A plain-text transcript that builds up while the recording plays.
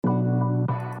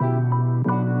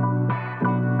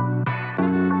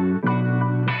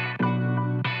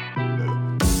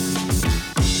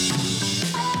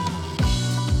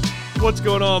What's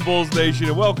going on, Bulls Nation?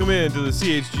 And welcome into the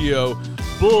CHGO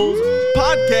Bulls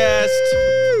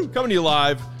Podcast. Coming to you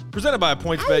live, presented by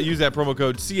PointsBet. Use that promo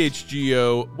code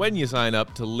CHGO when you sign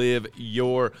up to live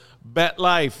your bet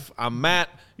life. I'm Matt.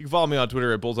 You can follow me on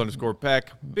Twitter at Bulls_Peck.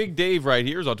 Big Dave right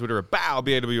here is on Twitter at BAW,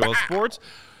 BAWL Sports.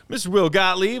 Mr. Will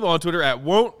Gottlieb on Twitter at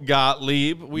Won't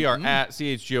Gottlieb. We are at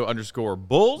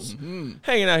CHGO_Bulls.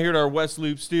 Hanging out here at our West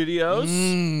Loop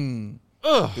studios.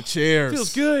 Ugh, the chairs.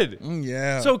 Feels good.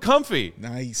 Yeah. So comfy.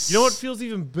 Nice. You know what feels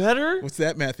even better? What's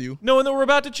that, Matthew? Knowing that we're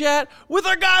about to chat with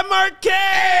our guy, Mark K.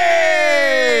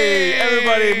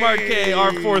 Everybody, Mark K,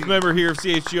 our fourth member here of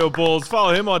CHGO Bulls.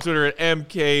 Follow him on Twitter at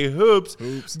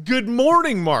MKHoops. Good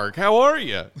morning, Mark. How are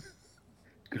you?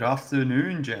 Good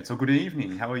afternoon, gents, or good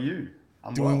evening. How are you?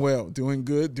 I'm doing well. Doing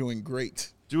good. Doing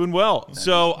great. Doing well.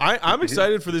 So I'm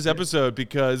excited for this episode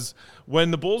because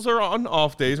when the Bulls are on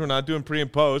off days, we're not doing pre and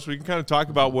post. We can kind of talk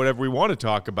about whatever we want to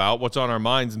talk about, what's on our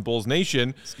minds in Bulls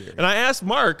Nation. Scary. And I asked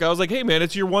Mark, I was like, hey, man,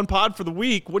 it's your one pod for the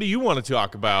week. What do you want to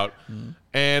talk about?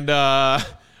 And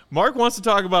Mark wants to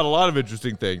talk about a lot of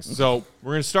interesting things. So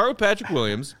we're going to start with Patrick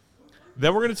Williams.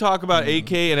 Then we're going to talk about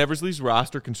AK and Eversley's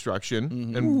roster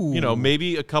construction and, you know,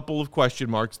 maybe a couple of question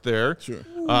marks there,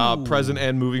 present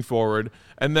and moving forward.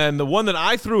 And then the one that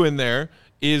I threw in there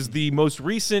is the most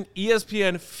recent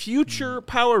ESPN future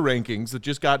power rankings that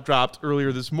just got dropped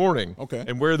earlier this morning. Okay.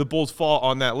 And where the Bulls fall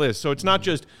on that list. So it's not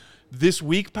just this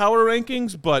week power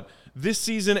rankings, but this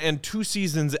season and 2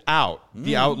 seasons out,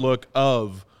 the outlook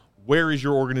of where is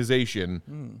your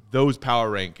organization, those power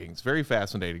rankings. Very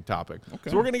fascinating topic. Okay.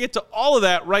 So we're going to get to all of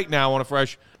that right now on a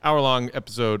fresh hour-long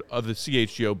episode of the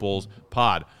CHGO Bulls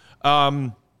pod.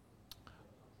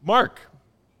 Mark,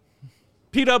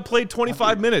 P-Dub played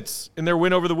 25 minutes in their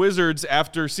win over the Wizards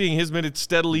after seeing his minutes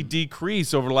steadily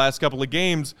decrease over the last couple of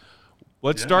games.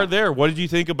 Let's start there. What did you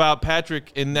think about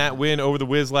Patrick in that win over the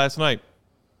Wiz last night?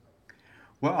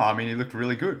 Well, I mean, he looked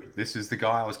really good. This is the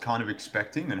guy I was kind of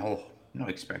expecting and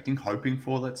hoping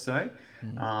for, let's say.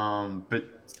 But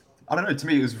I don't know, to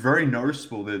me, it was very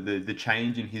noticeable, the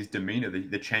change in his demeanor,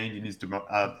 the change in his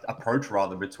approach,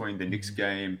 rather, between the Knicks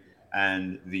game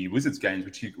and the Wizards games,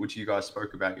 which you guys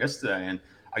spoke about yesterday. And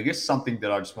I guess something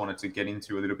that I just wanted to get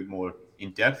into a little bit more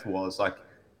in depth was, like,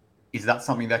 is that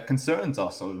something that concerns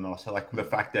us or not? So, like, the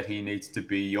fact that he needs to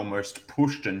be almost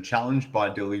pushed and challenged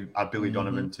by Billy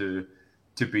Donovan to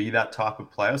be that type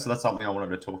of player. So that's something I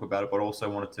wanted to talk about, but also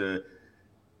wanted to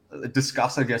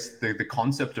discuss, I guess, the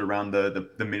concept around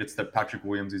the minutes that Patrick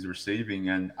Williams is receiving,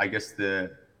 and I guess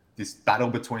this battle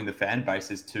between the fan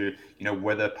bases to, you know,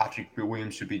 whether Patrick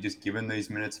Williams should be just given these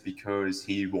minutes because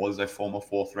he was a former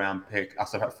fourth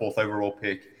overall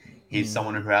pick. He's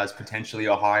someone who has potentially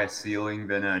a higher ceiling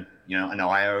than an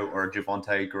Ayo or a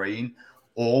Javonte Green,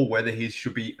 or whether he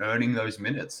should be earning those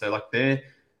minutes. So, like, they're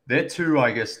two,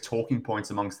 I guess, talking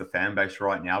points amongst the fan base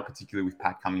right now, particularly with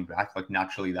Pat coming back. Like,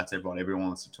 naturally, that's what everyone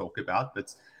wants to talk about.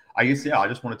 But I guess, I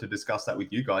just wanted to discuss that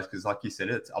with you guys because, like you said,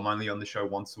 I'm only on the show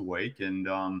once a week, and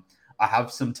I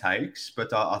have some takes,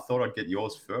 but I thought I'd get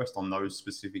yours first on those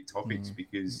specific topics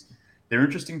because they're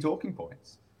interesting talking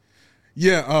points.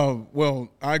 Yeah, well,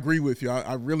 I agree with you.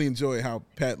 I really enjoyed how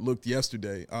Pat looked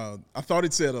yesterday. I thought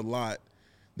it said a lot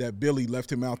that Billy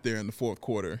left him out there in the fourth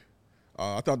quarter.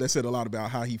 I thought that said a lot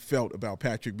about how he felt about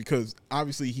Patrick because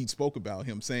obviously he spoke about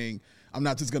him saying, I'm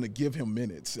not just going to give him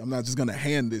minutes. I'm not just going to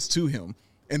hand this to him.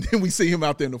 And then we see him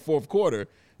out there in the fourth quarter,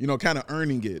 you know, kind of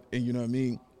earning it. And you know what I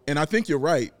mean? And I think you're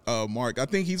right, Mark. I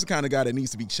think he's the kind of guy that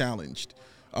needs to be challenged.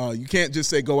 You can't just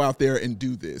say, go out there and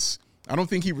do this. I don't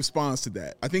think he responds to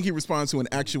that. I think he responds to an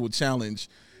actual challenge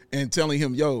and telling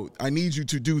him, yo, I need you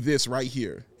to do this right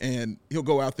here. And he'll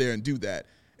go out there and do that.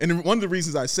 And one of the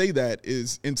reasons I say that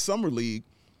is in Summer League,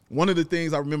 one of the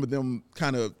things I remember them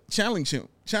kind of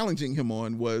challenging him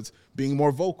on was being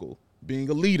more vocal, being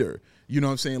a leader, you know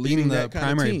what I'm saying? Leading the that kind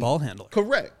primary of team. ball handler.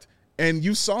 Correct. And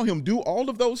you saw him do all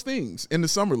of those things in the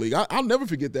Summer League. I'll never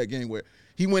forget that game where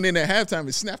he went in at halftime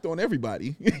and snapped on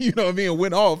everybody, you know what I mean, and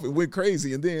went off and went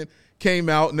crazy, and then came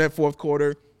out in that fourth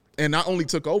quarter and not only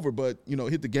took over, but, you know,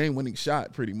 hit the game-winning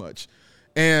shot pretty much.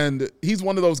 And he's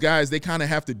one of those guys they kind of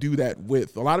have to do that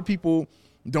with. A lot of people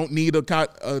don't need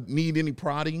need any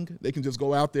prodding. They can just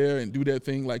go out there and do their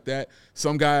thing like that.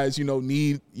 Some guys, you know,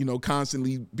 need, you know,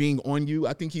 constantly being on you.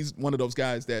 I think he's one of those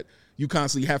guys that you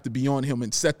constantly have to be on him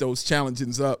and set those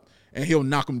challenges up, and he'll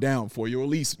knock them down for you, or at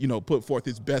least, you know, put forth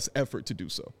his best effort to do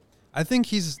so. I think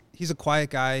he's a quiet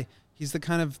guy. He's the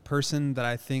kind of person that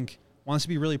I think wants to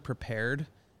be really prepared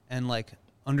and, like,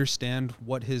 understand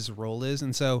what his role is.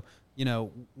 And so, you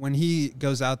know, when he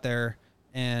goes out there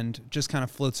and just kind of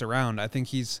floats around, I think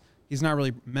he's not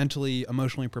really mentally,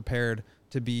 emotionally prepared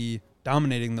to be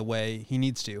dominating the way he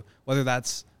needs to, whether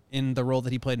that's in the role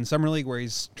that he played in Summer League where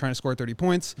he's trying to score 30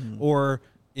 points or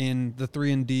in the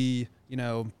 3-and-D,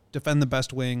 defend the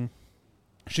best wing,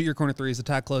 shoot your corner threes,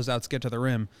 attack closeouts, get to the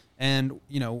rim. And,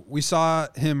 we saw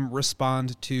him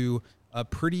respond to a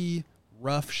pretty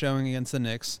rough showing against the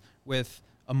Knicks with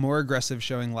a more aggressive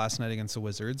showing last night against the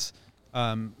Wizards.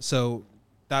 So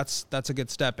that's a good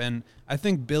step. And I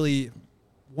think Billy,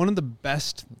 one of the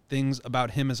best things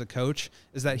about him as a coach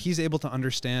is that he's able to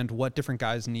understand what different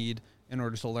guys need in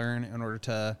order to learn, in order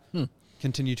to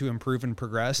continue to improve and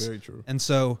progress. Very true. And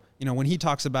so, when he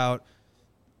talks about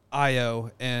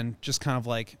Io and just kind of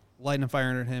like lighting a fire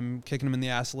under him, kicking him in the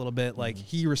ass a little bit, like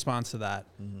he responds to that.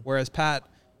 Whereas Pat,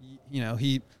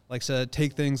 he likes to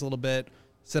take things a little bit,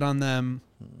 sit on them,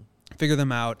 figure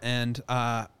them out. And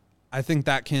I think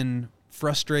that can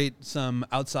frustrate some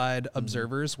outside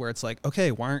observers where it's like,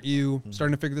 okay, why aren't you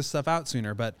starting to figure this stuff out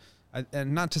sooner? But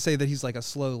and not to say that he's like a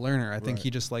slow learner. I think he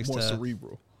just likes more to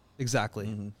cerebral.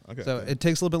 Exactly. Okay, so it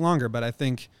takes a little bit longer, but I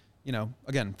think,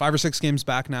 again, 5 or 6 games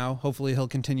back now, hopefully he'll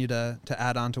continue to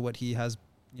add on to what he has,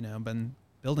 been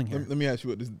building here. Let me ask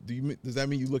you, does that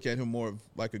mean you look at him more of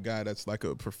like a guy that's like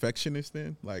a perfectionist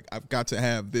then? Like, I've got to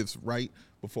have this right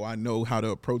before I know how to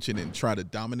approach it and try to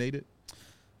dominate it?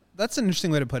 That's an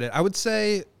interesting way to put it. I would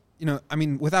say,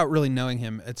 without really knowing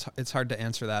him, it's hard to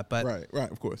answer that. But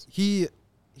right, of course. He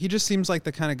just seems like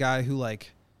the kind of guy who,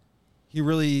 like, he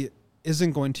really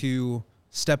isn't going to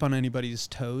step on anybody's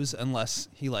toes unless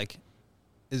he, like,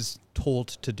 is told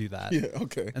to do that. Yeah,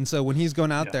 okay. And so when he's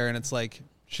going out there and it's like,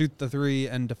 shoot the 3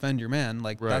 and defend your man,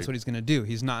 like, that's what he's going to do.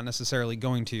 He's not necessarily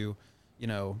going to,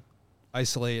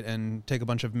 isolate and take a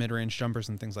bunch of mid-range jumpers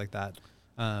and things like that.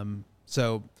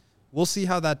 So we'll see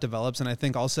how that develops. And I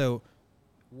think also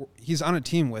he's on a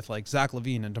team with like Zach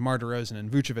LaVine and DeMar DeRozan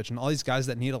and Vucevic and all these guys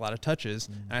that need a lot of touches.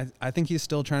 And I think he's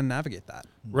still trying to navigate that.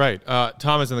 Right.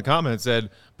 Thomas in the comments said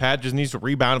Pat just needs to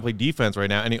rebound and play defense right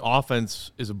now. Any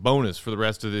offense is a bonus for the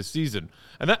rest of this season.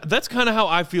 And that's kind of how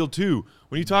I feel too.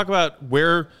 When you talk about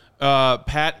where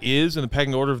Pat is in the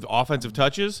pecking order of the offensive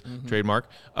touches, trademark,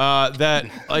 that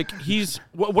like he's,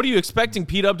 what are you expecting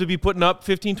P-Dub to be putting up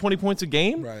 15, 20 points a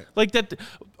game? Right. Like that.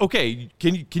 Okay.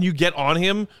 Can you get on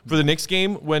him for the Knicks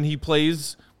game when he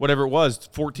plays whatever it was,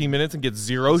 14 minutes and gets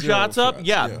zero shots up?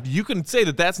 Yeah. You can say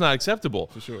that that's not acceptable.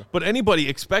 For sure. But anybody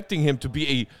expecting him to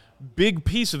be a big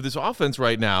piece of this offense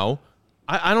right now,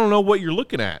 I don't know what you're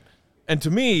looking at. And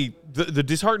to me, the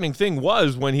disheartening thing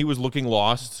was when he was looking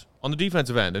lost on the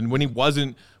defensive end, and when he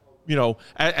wasn't,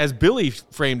 as Billy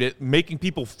framed it, making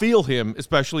people feel him,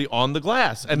 especially on the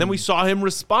glass. And then we saw him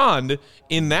respond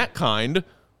in that kind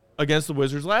against the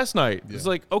Wizards last night. Yeah. It's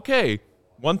like, okay,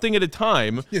 one thing at a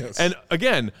time. Yes. And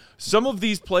again, some of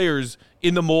these players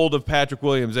in the mold of Patrick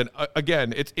Williams, and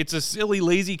again, it's a silly,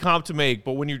 lazy comp to make,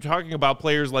 but when you're talking about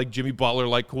players like Jimmy Butler,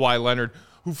 like Kawhi Leonard,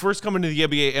 who first come into the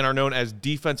NBA and are known as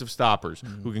defensive stoppers,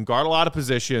 who can guard a lot of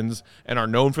positions and are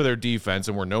known for their defense,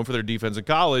 and were known for their defense in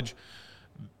college,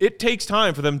 it takes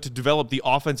time for them to develop the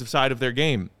offensive side of their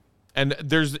game. And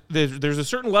there's a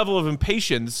certain level of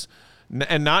impatience,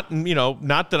 and not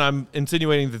that I'm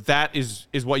insinuating that is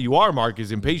what you are, Mark,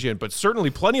 is impatient, but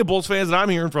certainly plenty of Bulls fans that I'm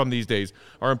hearing from these days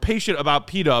are impatient about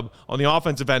P-Dub on the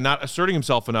offensive end not asserting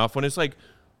himself enough, when it's like,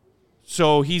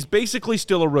 so he's basically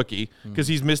still a rookie because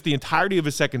he's missed the entirety of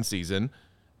his second season.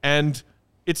 And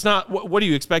it's not, what do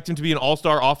you expect him to be, an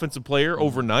all-star offensive player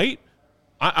overnight?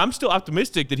 I'm still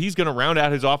optimistic that he's going to round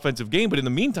out his offensive game. But in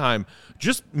the meantime,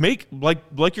 just make,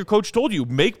 like your coach told you,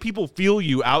 make people feel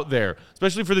you out there,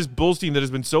 especially for this Bulls team that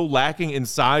has been so lacking in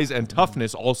size and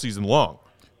toughness all season long.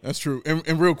 That's true.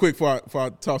 And real quick before I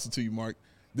toss it to you, Mark,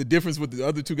 the difference with the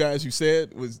other two guys you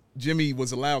said was Jimmy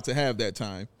was allowed to have that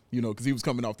time. Because he was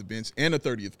coming off the bench and a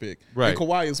 30th pick. Right. And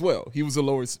Kawhi as well. He was the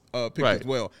lowest pick as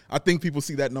well. I think people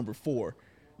see that number 4,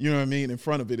 in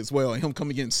front of it as well. And him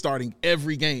coming in starting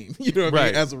every game, I mean,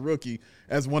 as a rookie,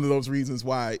 as one of those reasons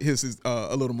why his is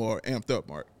a little more amped up,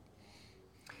 Mark.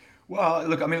 Well,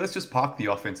 look, I mean, let's just park the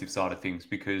offensive side of things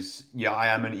because, I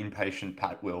am an impatient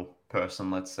Pat Will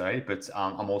person, let's say, but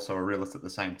I'm also a realist at the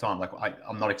same time. Like,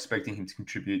 I'm not expecting him to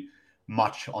contribute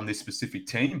much on this specific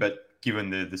team, but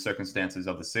given the circumstances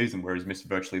of the season where he's missed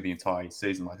virtually the entire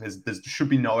season, like there should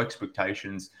be no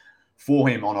expectations for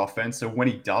him on offense. So when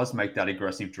he does make that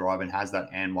aggressive drive and has that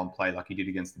and one play like he did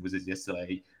against the Wizards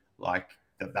yesterday, like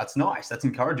that's nice. That's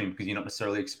encouraging because you're not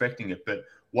necessarily expecting it. But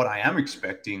what I am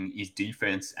expecting is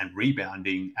defense and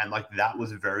rebounding. And like that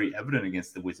was very evident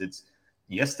against the Wizards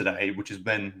yesterday, which has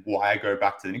been why I go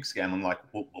back to the Knicks game. I'm like,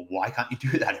 well, why can't you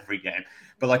do that every game?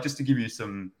 But like, just to give you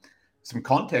some some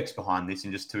context behind this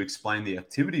and just to explain the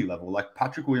activity level, like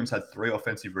Patrick Williams had 3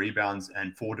 offensive rebounds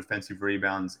and 4 defensive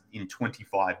rebounds in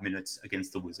 25 minutes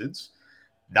against the Wizards.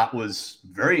 That was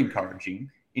very encouraging.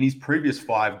 In his previous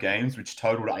 5 games, which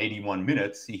totaled 81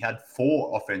 minutes, he had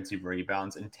 4 offensive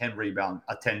rebounds and 10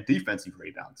 defensive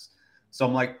rebounds. So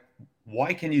I'm like,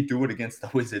 why can you do it against the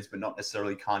Wizards, but not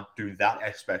necessarily can't do that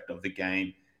aspect of the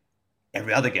game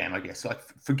every other game, I guess? Like,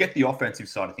 forget the offensive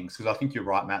side of things, because I think you're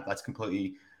right, Matt. That's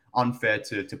completely unfair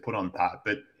to put on Pat.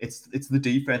 But it's the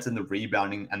defense and the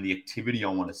rebounding and the activity I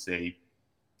want to see,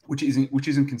 which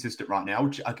isn't consistent right now.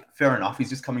 Which, fair enough. He's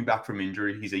just coming back from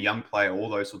injury. He's a young player. All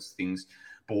those sorts of things.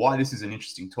 But why this is an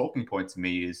interesting talking point to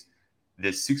me is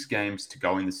there's 6 games to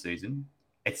go in the season.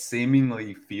 It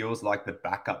seemingly feels like the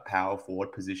backup power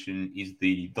forward position is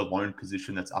the lone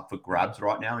position that's up for grabs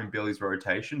right now in Billy's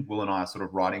rotation. Will and I are sort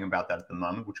of writing about that at the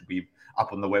moment, which will be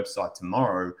up on the website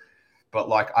tomorrow. But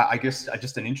like, I guess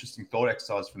just an interesting thought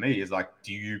exercise for me is like,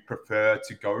 do you prefer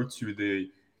to go to the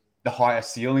higher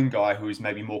ceiling guy who is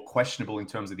maybe more questionable in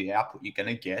terms of the output you're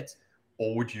going to get,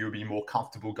 or would you be more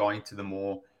comfortable going to the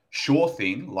more sure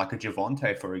thing, like a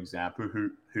Javonte, for example, who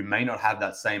may not have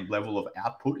that same level of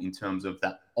output in terms of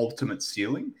that ultimate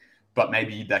ceiling, but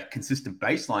maybe that consistent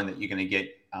baseline that you're going to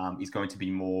get is going to be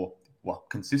more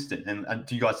consistent. And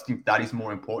do you guys think that is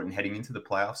more important heading into the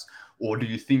playoffs, or do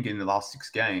you think in the last 6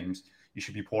 games you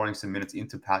should be pouring some minutes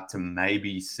into Pat to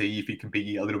maybe see if he can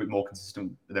be a little bit more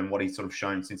consistent than what he's sort of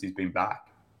shown since he's been back?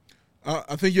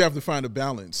 I think you have to find a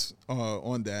balance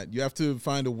on that. You have to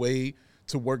find a way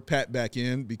to work Pat back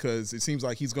in, because it seems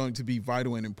like he's going to be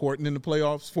vital and important in the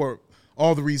playoffs for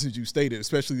all the reasons you stated,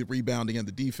 especially the rebounding and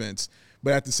the defense.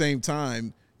 But at the same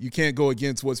time, you can't go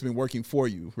against what's been working for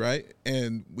you, right?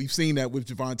 And we've seen that with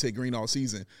Javonte Green all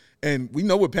season. And we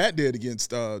know what Pat did against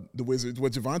the Wizards,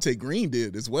 what Javonte Green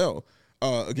did as well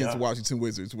against the Washington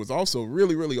Wizards was also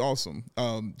really, really awesome.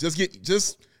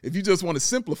 If you just want to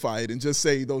simplify it and just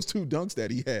say those 2 dunks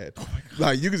that he had,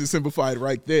 like you can just simplify it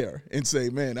right there and say,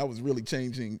 man, that was really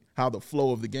changing how the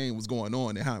flow of the game was going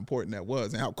on and how important that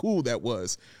was and how cool that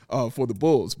was for the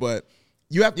Bulls. But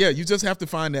you just have to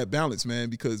find that balance,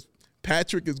 man, because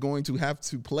Patrick is going to have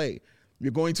to play. You're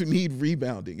going to need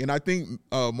rebounding. And I think,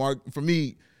 Mark, for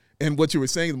me, and what you were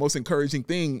saying, the most encouraging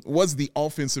thing was the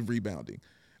offensive rebounding.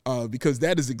 Because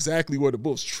that is exactly where the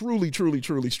Bulls truly, truly,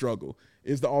 truly struggle,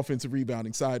 is the offensive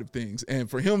rebounding side of things. And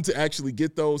for him to actually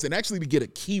get those and actually to get a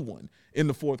key one in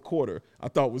the 4th quarter, I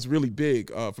thought was really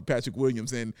big for Patrick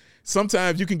Williams. And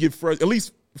sometimes you can get frustrated, at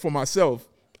least for myself,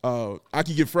 I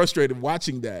can get frustrated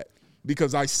watching that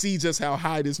because I see just how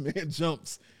high this man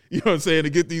jumps, you know what I'm saying,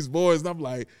 to get these boys. And I'm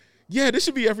like, yeah, this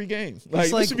should be every game. Like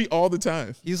this should be all the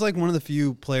time. He's like one of the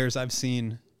few players I've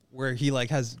seen where he like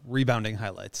has rebounding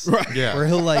highlights, right? Yeah, where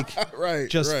he'll like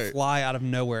just fly out of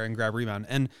nowhere and grab rebound.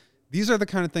 And these are the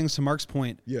kind of things, to Mark's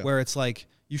point, where it's like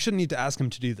you shouldn't need to ask him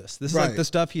to do this. This is like the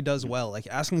stuff he does well. Like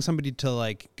asking somebody to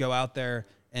like go out there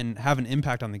and have an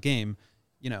impact on the game,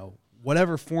 you know,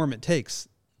 whatever form it takes,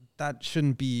 that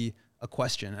shouldn't be a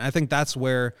question. And I think that's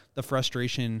where the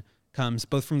frustration comes,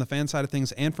 both from the fan side of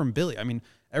things and from Billy. I mean,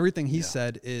 everything he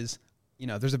said is, you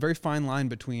know, there's a very fine line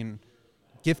between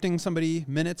gifting somebody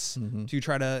minutes to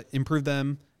try to improve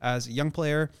them as a young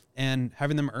player and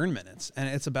having them earn minutes. And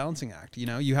it's a balancing act. You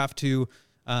know, you have to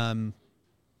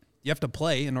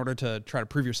play in order to try to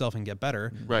prove yourself and get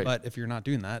better. Right. But if you're not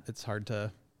doing that, it's hard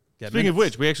to get Speaking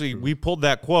minutes. of which, we pulled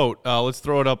that quote. Let's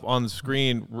throw it up on the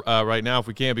screen right now if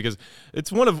we can, because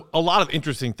it's one of a lot of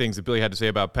interesting things that Billy had to say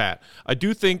about Pat. I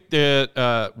do think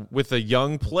that with a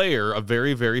young player, a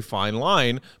very, very fine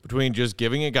line between just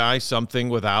giving a guy something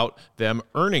without them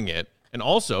earning it and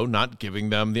also not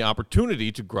giving them the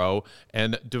opportunity to grow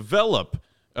and develop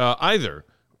either,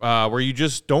 where you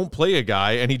just don't play a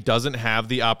guy and he doesn't have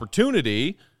the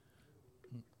opportunity.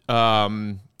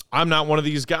 I'm not one of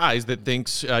these guys that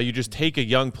thinks you just take a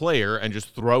young player and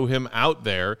just throw him out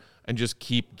there and just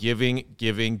keep giving.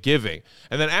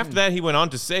 And then after that, he went on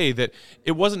to say that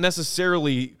it wasn't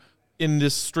necessarily in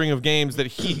this string of games that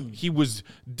he was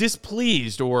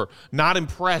displeased or not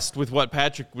impressed with what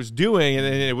Patrick was doing, and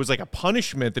it was like a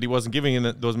punishment that he wasn't giving in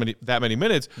that many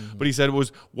minutes. But he said it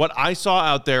was what I saw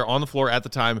out there on the floor at the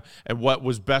time and what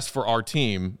was best for our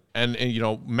team and you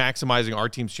know, maximizing our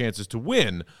team's chances to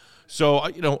win. So,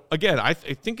 you know, again, I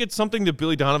think it's something that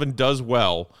Billy Donovan does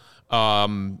well.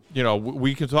 You know,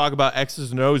 we can talk about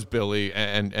X's and O's, Billy,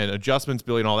 and adjustments,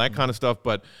 Billy, and all that kind of stuff,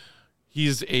 but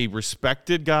He's a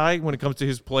respected guy when it comes to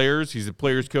his players. He's a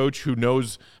players coach who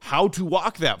knows how to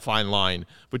walk that fine line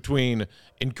between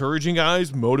encouraging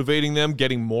guys, motivating them,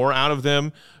 getting more out of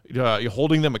them,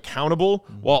 holding them accountable,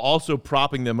 while also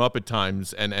propping them up at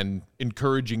times and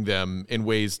encouraging them in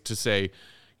ways to say,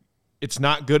 it's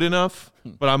not good enough,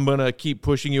 but I'm going to keep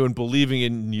pushing you and believing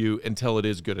in you until it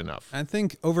is good enough. I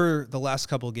think over the last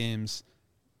couple games,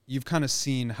 you've kind of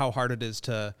seen how hard it is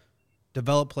to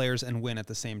develop players and win at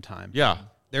the same time. Yeah.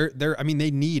 I mean,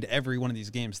 they need every one of these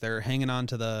games. They're hanging on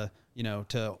to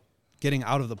to getting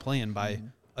out of the play-in by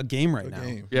a game right now.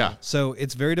 Yeah. So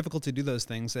it's very difficult to do those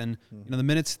things. And,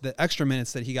 the extra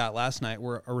minutes that he got last night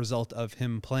were a result of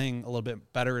him playing a little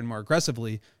bit better and more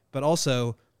aggressively, but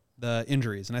also the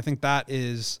injuries. And I think that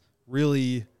is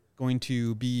really going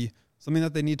to be something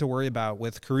that they need to worry about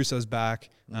with Caruso's back.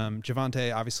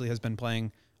 Javonte obviously has been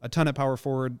playing a ton at power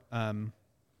forward,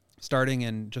 starting,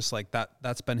 and just like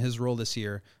that's been his role this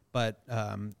year. But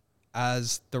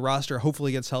as the roster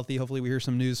hopefully gets healthy, hopefully we hear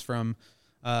some news from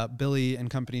Billy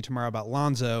and company tomorrow about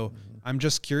Lonzo. I'm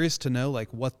just curious to know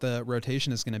like what the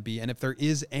rotation is going to be and if there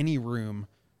is any room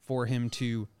for him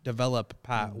to develop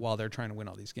Pat while they're trying to win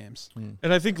all these games.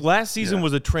 And I think last season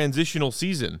was a transitional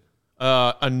season.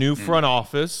 A new front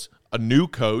office, a new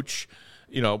coach,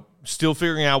 still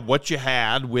figuring out what you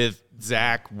had with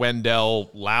Zach, Wendell,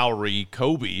 Lowry,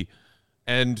 Kobe,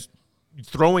 and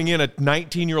throwing in a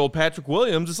 19-year-old Patrick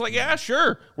Williams. It's like, yeah,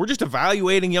 sure. We're just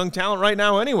evaluating young talent right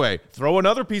now anyway. Throw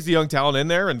another piece of young talent in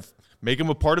there and make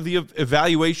them a part of the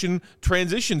evaluation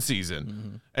transition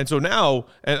season. And so now,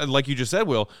 and like you just said,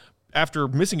 Will, after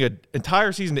missing an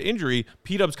entire season to injury,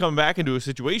 P-Dub's coming back into a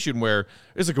situation where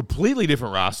it's a completely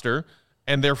different roster,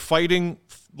 and they're fighting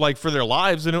like for their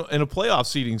lives in a playoff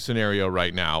seeding scenario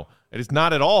right now. And it's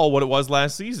not at all what it was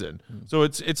last season. So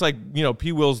it's like,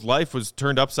 P. Will's life was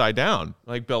turned upside down,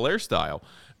 like Bel-Air style.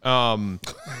 All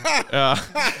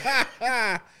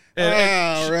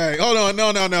right. Hold on.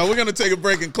 No. We're going to take a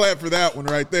break and clap for that one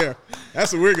right there.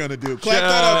 That's what we're going to do. Clap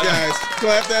that up, guys.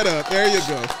 Clap that up. There you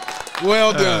go.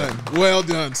 Well done. Well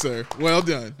done, sir. Well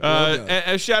done.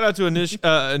 A shout out to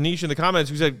Anish in the comments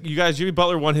who said, you guys, Jimmy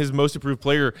Butler won his most improved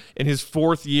player in his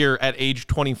 4th year at age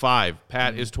 25.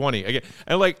 Pat is 20. Again,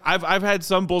 and like I've had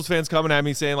some Bulls fans coming at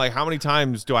me saying, like, how many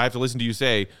times do I have to listen to you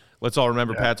say, let's all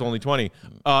remember Pat's only 20?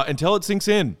 Until it sinks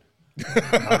in.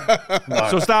 No.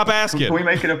 So stop asking. Can we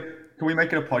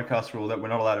make it a podcast rule that we're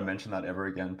not allowed to mention that ever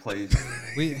again, please?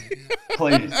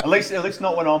 Please. At least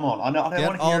not when I'm on. I don't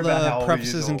want to hear about how all the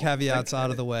prefaces and caveats out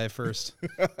of the way first.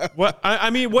 What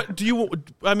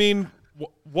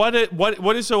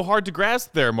is so hard to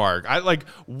grasp there, Mark?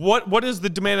 What is the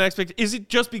demand and expectation? Is it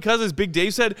just because, as Big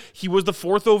Dave said, he was the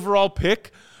 4th overall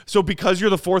pick? So because you're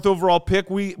the 4th overall pick,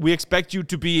 we expect you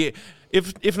to be,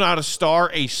 if not a star,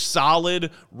 a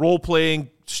solid role-playing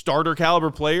starter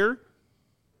caliber player?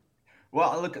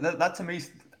 Well, look, that to me,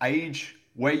 age,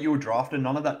 where you were drafted,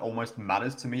 none of that almost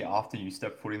matters to me after you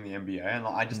step foot in the NBA. And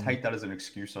I just take that as an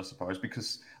excuse, I suppose,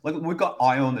 because like we've got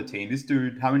Ayo on the team. This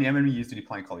dude, how many years did he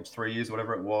play in college? 3 years,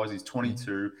 whatever it was. He's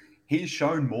 22. He's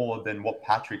shown more than what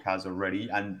Patrick has already,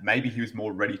 and maybe he was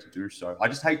more ready to do so. I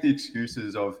just hate the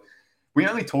excuses of, we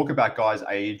only talk about guys'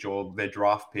 age or their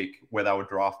draft pick, where they were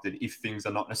drafted, if things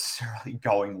are not necessarily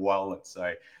going well, let's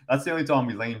say. That's the only time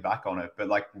we lean back on it. But,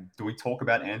 like, do we talk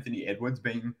about Anthony Edwards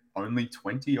being only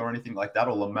 20 or anything like that?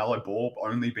 Or LaMelo Ball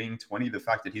only being 20? The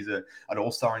fact that he's an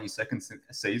all-star in his 2nd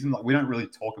season? Like, we don't really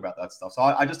talk about that stuff. So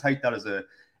I just take that as an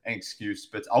excuse.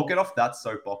 But I'll get off that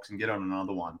soapbox and get on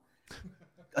another one.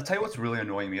 I'll tell you what's really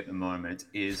annoying me at the moment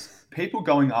is people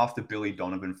going after Billy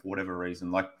Donovan for whatever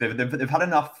reason. Like they've had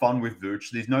enough fun with Vooch.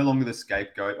 He's no longer the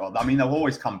scapegoat. I mean, they'll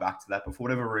always come back to that, but for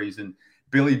whatever reason,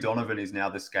 Billy Donovan is now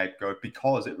the scapegoat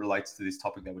because it relates to this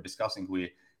topic that we're discussing here,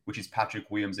 which is Patrick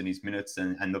Williams and his minutes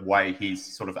and the way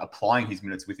he's sort of applying his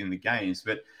minutes within the games.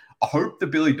 But I hope the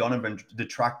Billy Donovan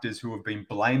detractors who have been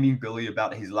blaming Billy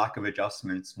about his lack of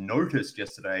adjustments noticed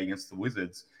yesterday against the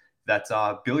Wizards that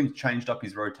Billy changed up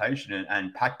his rotation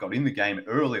and Pat got in the game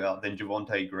earlier than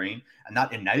Javonte Green, and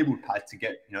that enabled Pat to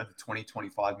get the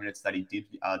 20-25 minutes that he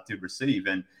did receive.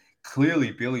 And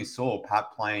clearly Billy saw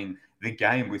Pat playing the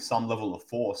game with some level of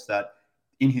force that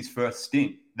in his first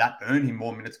stint that earned him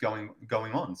more minutes going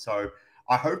on. So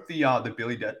I hope the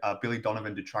Billy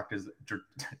Donovan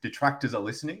detractors are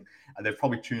listening. They've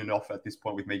probably tuned off at this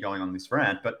point with me going on this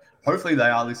rant, but hopefully they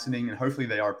are listening and hopefully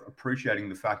they are appreciating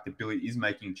the fact that Billy is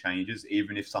making changes,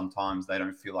 even if sometimes they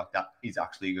don't feel like that is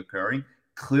actually occurring.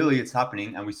 Clearly it's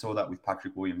happening, and we saw that with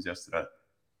Patrick Williams yesterday.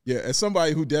 Yeah, as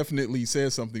somebody who definitely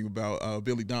says something about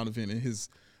Billy Donovan and his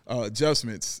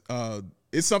adjustments,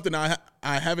 it's something I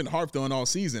haven't harped on all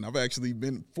season. I've actually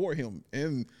been for him,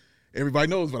 and everybody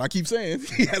knows what I keep saying.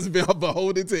 He hasn't been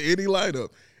beholden to any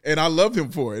lineup, and I loved him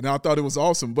for it, and I thought it was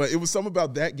awesome. But it was something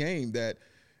about that game that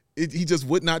he just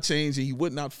would not change, and he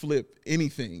would not flip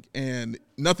anything, and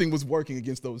nothing was working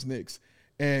against those Knicks.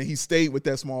 And he stayed with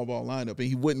that small ball lineup, and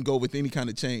he wouldn't go with any kind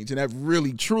of change. And that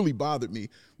really, truly bothered me.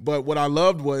 But what I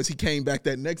loved was he came back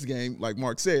that next game, like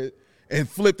Mark said, and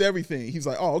flipped everything. He's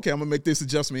like, oh, okay, I'm going to make this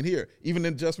adjustment here. Even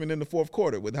an adjustment in the fourth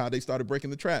quarter with how they started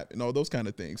breaking the trap and all those kind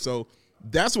of things. So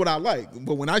that's what I like.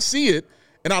 But when I see it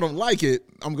and I don't like it,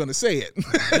 I'm going to say it.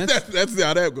 That's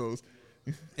how that goes.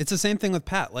 It's the same thing with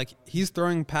Pat. Like, he's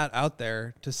throwing Pat out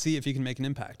there to see if he can make an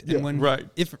impact. And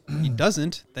if he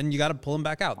doesn't, then you got to pull him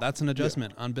back out. That's an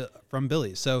adjustment from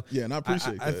Billy. So yeah, and I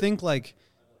appreciate that. I think like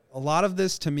a lot of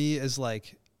this to me is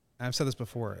like, I've said this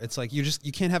before. It's like you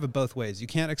can't have it both ways. You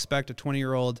can't expect a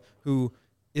 20-year-old who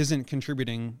isn't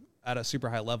contributing at a super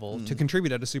high level to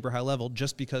contribute at a super high level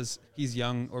just because he's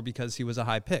young or because he was a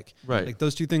high pick. Right. Like,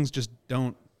 those two things just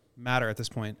don't matter at this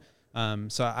point.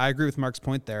 So I agree with Mark's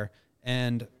point there.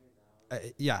 And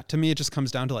to me, it just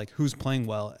comes down to like who's playing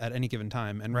well at any given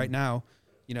time. And right now,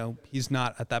 he's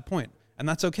not at that point, and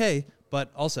that's okay.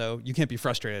 But also, you can't be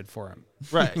frustrated for him.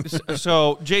 Right.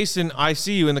 So, Jason, I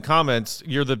see you in the comments.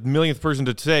 You're the millionth person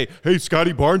to say, hey,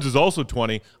 Scotty Barnes is also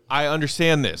 20. I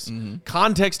understand this.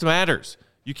 Context matters.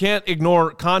 You can't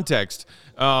ignore context.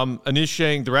 Anish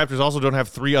saying the Raptors also don't have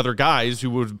 3 other guys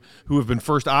who have been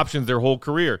first options their whole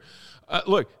career.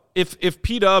 Look, if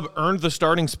P-Dub earned the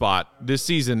starting spot this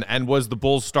season and was the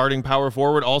Bulls' starting power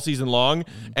forward all season long,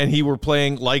 and he were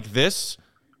playing like this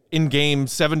in game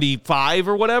 75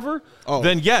 or whatever,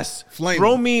 then yes,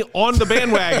 throw me on the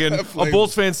bandwagon of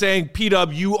Bulls fans saying,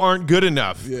 P-Dub, you aren't good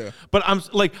enough. Yeah. But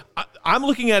I'm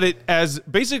looking at it as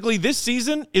basically this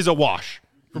season is a wash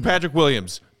for Patrick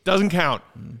Williams. Doesn't count.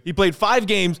 He played 5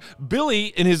 games. Billy,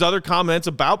 in his other comments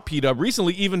about P-Dub,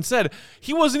 recently even said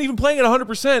he wasn't even playing at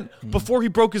 100% before he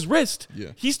broke his wrist. Yeah.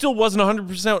 He still wasn't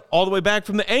 100% all the way back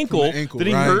from the ankle that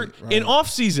he hurt in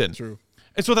offseason. True.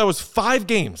 And so that was 5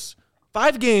 games.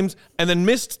 5 games, and then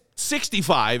missed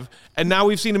 65, and now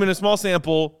we've seen him in a small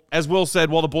sample, as Will said,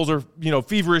 while the Bulls are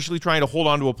feverishly trying to hold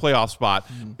on to a playoff spot,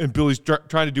 and Billy's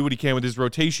trying to do what he can with his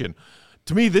rotation.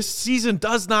 To me, this season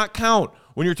does not count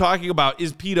when you're talking about,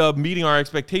 is P-Dub meeting our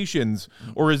expectations,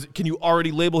 or can you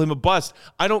already label him a bust?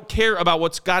 I don't care about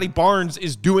what Scotty Barnes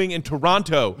is doing in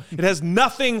Toronto. It has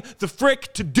nothing the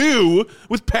frick to do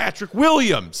with Patrick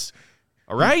Williams.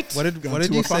 All right? What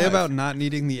did you say about not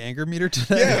needing the anger meter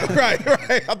today? Yeah, right.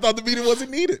 I thought the meter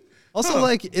wasn't needed. Also,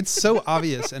 it's so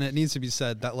obvious, and it needs to be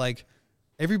said, that,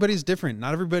 everybody's different.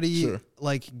 Not everybody,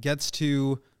 gets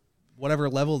to whatever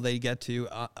level they get to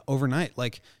overnight.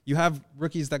 You have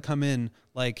rookies that come in,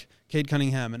 like Cade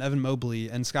Cunningham and Evan Mobley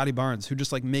and Scotty Barnes, who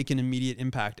just, make an immediate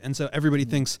impact. And so everybody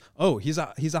thinks, oh, he's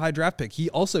a high draft pick. He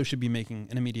also should be making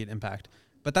an immediate impact.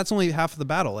 But that's only half of the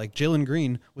battle. Jalen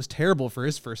Green was terrible for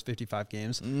his first 55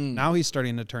 games. Now he's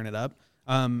starting to turn it up.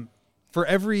 For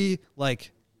every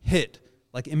hit,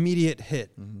 immediate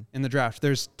hit in the draft,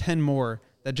 there's 10 more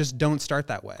that just don't start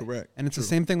that way. Correct. And it's the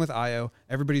same thing with Ayo.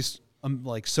 Everybody's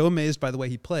so amazed by the way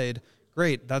he played.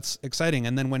 Great, that's exciting.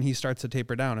 And then when he starts to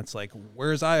taper down, it's like,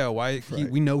 where's Ayo? Why?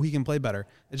 We know he can play better.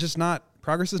 It's just not.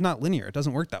 Progress is not linear. It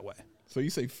doesn't work that way. So you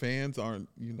say fans aren't,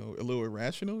 a little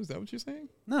irrational? Is that what you're saying?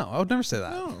 No, I would never say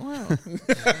that. Oh,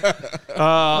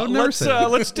 wow.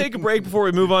 Let's take a break before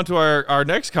we move on to our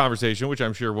next conversation, which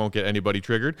I'm sure won't get anybody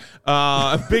triggered.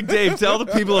 Big Dave, tell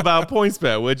the people about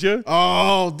PointsBet, would you?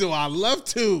 Oh, do I love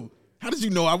to? How did you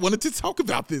know I wanted to talk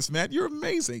about this, Matt? You're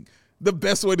amazing. The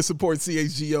best way to support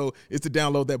CHGO is to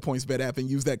download that PointsBet app and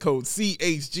use that code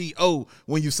CHGO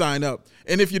when you sign up.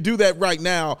 And if you do that right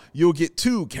now, you'll get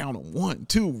 2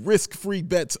 risk-free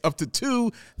bets up to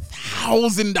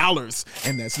 $2,000.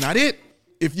 And that's not it.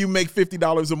 If you make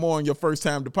 $50 or more on your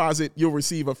first-time deposit, you'll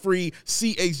receive a free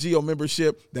CHGO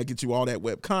membership that gets you all that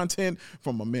web content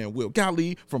from my man Will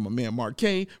Gottlieb, from my man Mark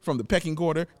K, from the Pecking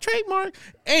Order, trademark,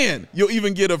 and you'll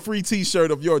even get a free T-shirt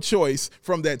of your choice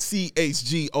from that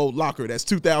CHGO locker. That's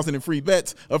 $2,000 in free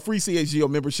bets, a free CHGO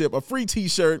membership, a free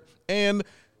T-shirt, and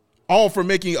all for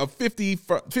making a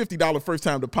 $50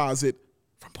 first-time deposit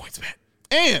from PointsBet.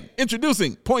 And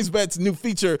introducing PointsBet's new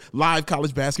feature, live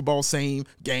college basketball same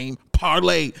game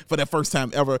parlay. For that first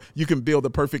time ever, you can build the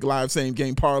perfect live same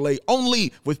game parlay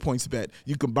only with PointsBet.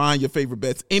 You combine your favorite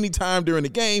bets anytime during the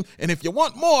game, and if you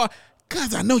want more,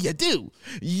 because I know you do,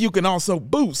 you can also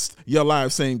boost your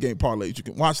live same game parlays. You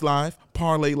can watch live,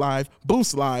 parlay live,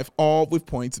 boost live, all with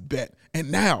PointsBet. And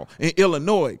now in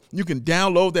Illinois, you can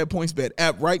download that PointsBet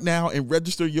app right now and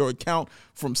register your account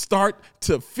from start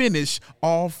to finish,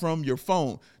 all from your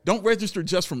phone. Don't register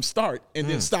just from start and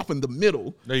then stop in the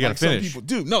middle. No, you got to finish. Some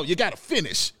people do. No, you got to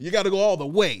finish. You got to go all the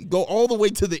way. Go all the way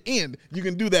to the end. You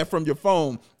can do that from your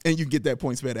phone, and you get that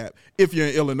PointsBet app if you're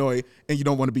in Illinois and you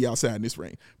don't want to be outside in this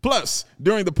rain. Plus,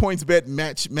 during the PointsBet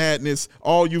Match Madness,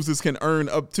 all users can earn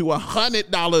up to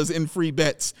 $100 in free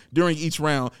bets during each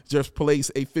round. Just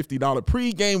place a $50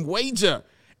 pregame wager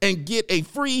and get a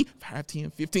free $5,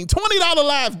 $10, $15, $20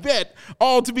 live bet,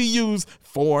 all to be used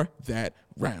for that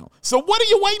round. So what are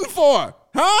you waiting for?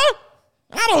 Huh?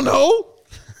 I don't know.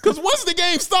 Because once the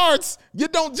game starts, you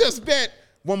don't just bet.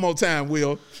 One more time,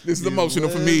 Will. This is emotional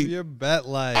for me. Your bet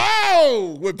life.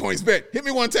 Oh, with PointsBet. Hit me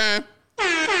one time.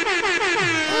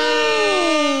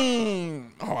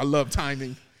 Oh, I love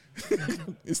timing.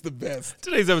 It's the best.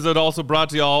 Today's episode also brought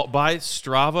to y'all by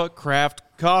Strava Craft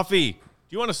Coffee. Do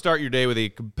you want to start your day with a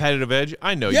competitive edge?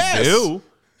 I know you do.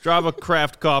 Strava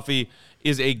Craft Coffee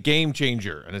is a game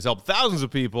changer and has helped thousands of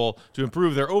people to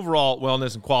improve their overall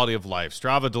wellness and quality of life.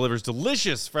 Strava delivers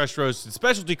delicious, fresh roasted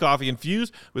specialty coffee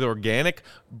infused with organic,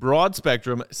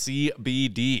 broad-spectrum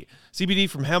CBD. CBD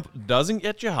from hemp doesn't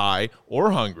get you high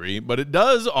or hungry, but it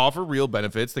does offer real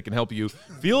benefits that can help you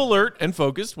feel alert and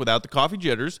focused without the coffee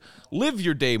jitters, live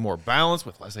your day more balanced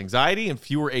with less anxiety and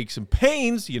fewer aches and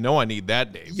pains. You know I need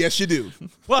that, Dave. Yes, you do.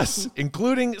 Plus,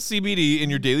 including CBD in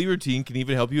your daily routine can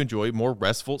even help you enjoy more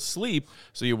restful sleep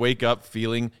so you wake up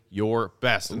feeling your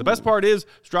best. And the best part is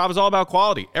Strava is all about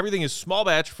quality. Everything is small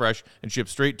batch, fresh, and shipped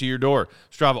straight to your door.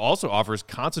 Strava also offers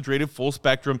concentrated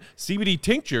full-spectrum CBD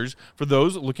tinctures for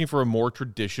those looking for a more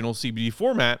traditional CBD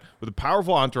format with a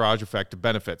powerful entourage effect of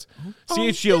benefits.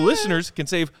 CHGO listeners can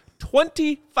save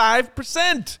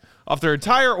 25% off their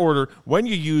entire order when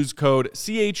you use code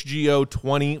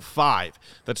CHGO25.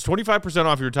 That's 25%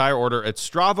 off your entire order at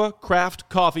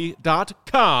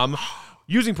StravaCraftCoffee.com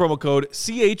using promo code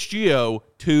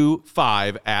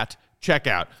CHGO25 at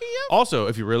checkout. Also,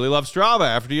 if you really love Strava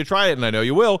after you try it, and I know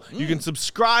you will, you can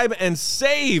subscribe and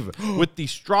save with the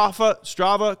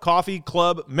Strava Coffee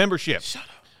Club membership. Shut up.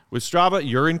 With Strava,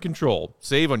 you're in control.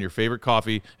 Save on your favorite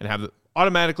coffee and have it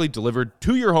automatically delivered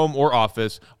to your home or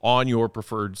office on your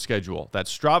preferred schedule.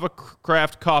 That's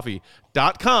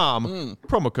StravaCraftCoffee.com,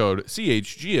 promo code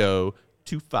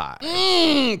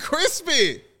CHGO25.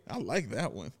 Crispy. I like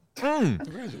that one.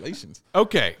 Congratulations.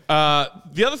 Okay.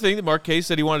 The other thing that Mark K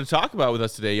said he wanted to talk about with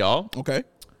us today, y'all. Okay.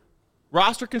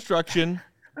 Roster construction,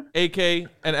 AK, and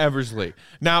Eversley.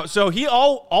 Now, so he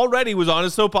already was on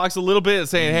his soapbox a little bit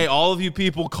saying, hey, all of you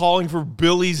people calling for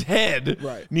Billy's head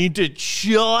need to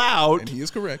chill out. And he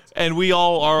is correct. And we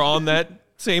all are on that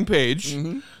same page.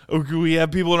 We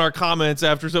have people in our comments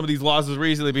after some of these losses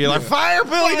recently being like, fire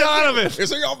Billy Donovan. Is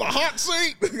he on the hot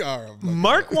seat?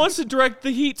 Mark wants to direct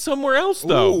the heat somewhere else,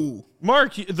 though. Ooh.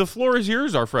 Mark, the floor is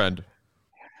yours, our friend.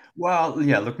 Well,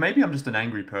 yeah, look, maybe I'm just an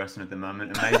angry person at the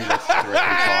moment, and maybe that's directly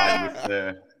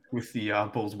tied with the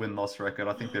Bulls win-loss record.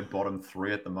 I think they're bottom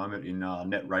 3 at the moment in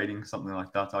net rating, something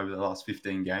like that, over the last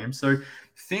 15 games. So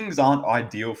things aren't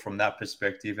ideal from that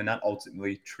perspective, and that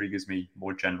ultimately triggers me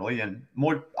more generally, and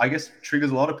more, I guess,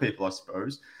 triggers a lot of people, I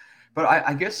suppose. But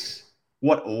I guess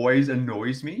what always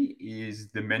annoys me is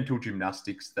the mental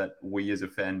gymnastics that we as a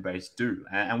fan base do.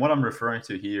 And what I'm referring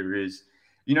to here is,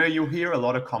 you know, you'll hear a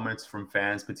lot of comments from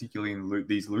fans, particularly in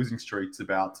these losing streaks,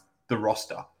 about the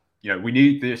roster. You know, we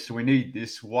need this.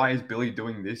 Why is Billy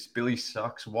doing this? Billy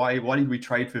sucks. Why did we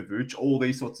trade for Vooch? All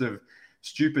these sorts of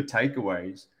stupid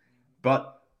takeaways.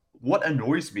 But what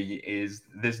annoys me is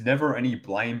there's never any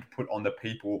blame put on the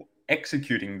people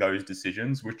executing those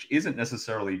decisions, which isn't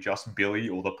necessarily just Billy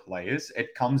or the players.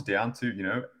 It comes down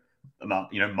to,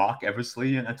 Mark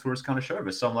Eversley and Arturas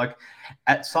Karnisovas. So I'm like,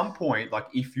 at some point, like,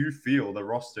 if you feel the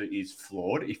roster is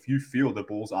flawed, if you feel the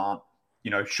Bulls aren't,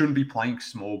 shouldn't be playing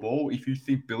small ball, if you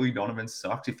think Billy Donovan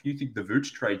sucks, if you think the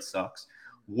Vooch trade sucks,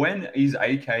 when is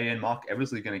AK and Mark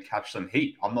Eversley going to catch some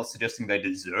heat? I'm not suggesting they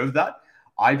deserve that.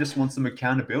 I just want some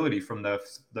accountability from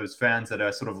those fans that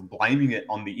are sort of blaming it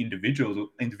on the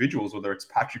individuals, whether it's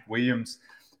Patrick Williams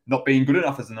not being good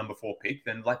enough as a number 4 pick.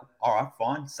 Then, like, all right,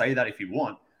 fine, say that if you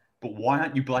want. But why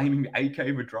aren't you blaming AK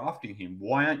for drafting him?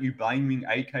 Why aren't you blaming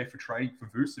AK for trading for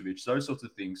Vucevic? Those sorts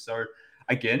of things. So,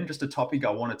 again, just a topic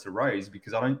I wanted to raise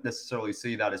because I don't necessarily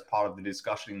see that as part of the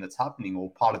discussion that's happening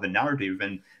or part of the narrative.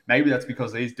 And maybe that's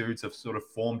because these dudes have sort of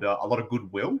formed a lot of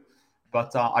goodwill.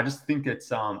 But I just think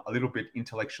it's a little bit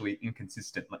intellectually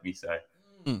inconsistent, let me say.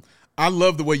 I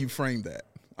love the way you framed that.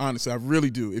 Honestly, I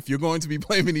really do. If you're going to be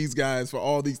blaming these guys for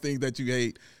all these things that you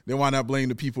hate, then why not blame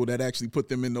the people that actually put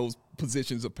them in those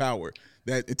positions of power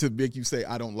that to make you say,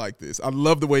 I don't like this. I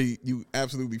love the way you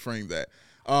absolutely frame that.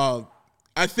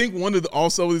 I think one of the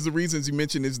also is the reasons you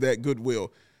mentioned is that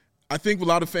goodwill. I think a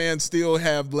lot of fans still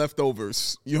have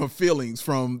leftovers, feelings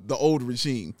from the old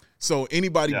regime. So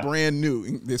anybody brand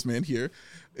new, this man here,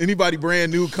 anybody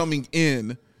brand new coming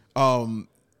in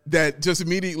that just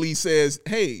immediately says,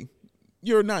 hey,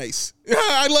 you're nice.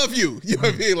 I love you. You know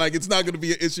what I mean? Like, it's not going to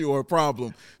be an issue or a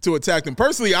problem to attack them.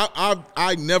 Personally,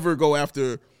 I never go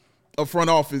after a front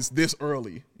office this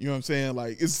early. You know what I'm saying?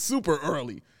 Like, it's super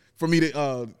early for me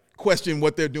to question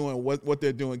what they're doing, what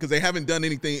they're doing, because they haven't done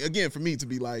anything, again, for me to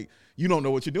be like, you don't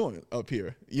know what you're doing up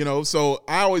here. So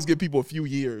I always give people a few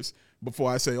years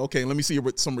before I say, okay, let me see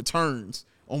some returns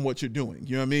on what you're doing.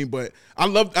 You know what I mean? But I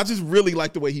just really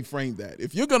like the way he framed that.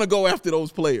 If you're going to go after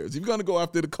those players, if you're going to go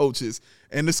after the coaches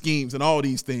and the schemes and all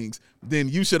these things, then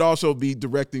you should also be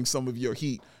directing some of your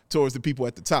heat towards the people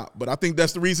at the top. But I think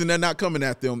that's the reason they're not coming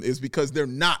at them, is because they're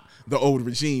not the old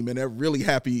regime, and they're really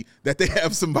happy that they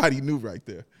have somebody new right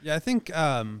there. Yeah, I think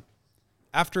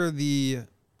after the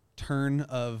turn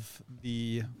of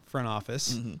the front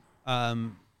office,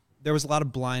 there was a lot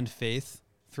of blind faith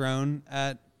thrown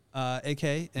at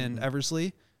AK and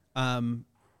Eversley,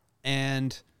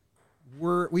 and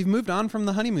we've moved on from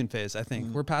the honeymoon phase. I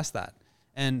think we're past that,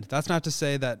 and that's not to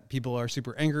say that people are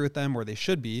super angry with them, or they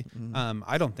should be.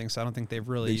 I don't think so. I don't think they've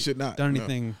really done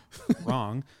anything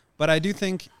wrong, but I do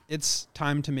think it's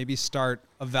time to maybe start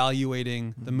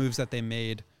evaluating the moves that they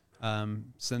made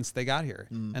since they got here,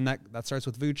 and that starts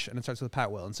with Vooch and it starts with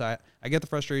Pat Will. And so I get the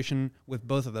frustration with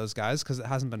both of those guys because it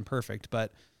hasn't been perfect,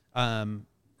 but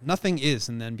nothing is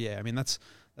in the NBA. I mean, that's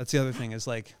the other thing, is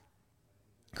like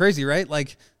crazy, right?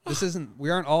 Like, we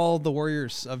aren't all the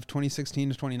Warriors of 2016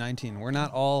 to 2019. We're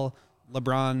not all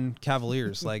LeBron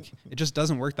Cavaliers. Like, it just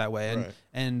doesn't work that way. And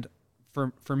and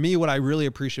for me, what I really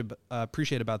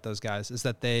appreciate about those guys is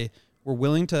that they were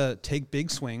willing to take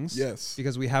big swings. Yes.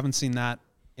 Because we haven't seen that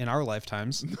in our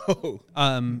lifetimes. No.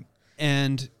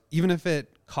 And even if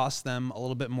it cost them a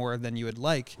little bit more than you would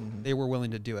like, they were willing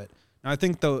to do it. Now, I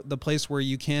think the place where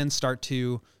you can start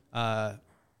to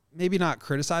maybe not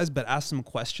criticize, but ask some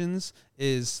questions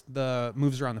is the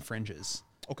moves around the fringes.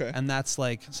 Okay. And that's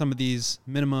like some of these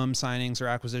minimum signings or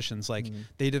acquisitions. Like,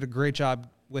 they did a great job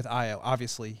with Ayo.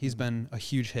 Obviously, he's been a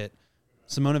huge hit.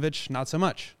 Simonovic, not so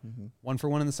much.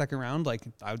 1-for-1 in the second round. Like,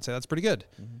 I would say that's pretty good.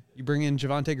 You bring in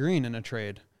Javonte Green in a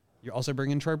trade. You also bring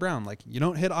in Troy Brown. Like, you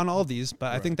don't hit on all of these,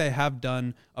 but I think they have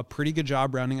done a pretty good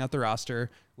job rounding out the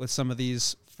roster with some of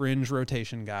these fringe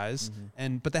rotation guys,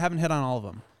 but they haven't hit on all of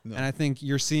them. No. And I think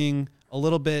you're seeing a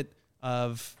little bit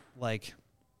of like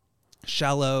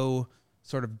shallow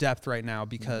sort of depth right now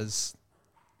because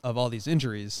of all these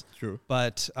injuries. True.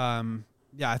 But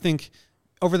I think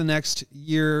over the next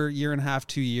year and a half,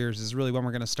 2 years is really when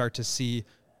we're going to start to see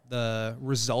the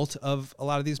result of a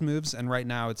lot of these moves. And right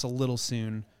now it's a little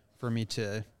soon for me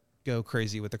to go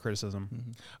crazy with the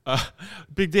criticism.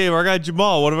 Big Dave, our guy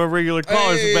Jamal, one of our regular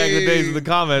callers from back in the days in the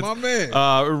comments, my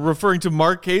man. Referring to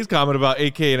Mark K's comment about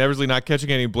AK and Eversley not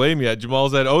catching any blame yet, Jamal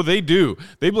said, oh, they do.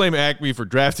 They blame Acme for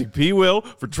drafting P. Will,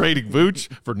 for trading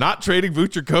Vooch, for not trading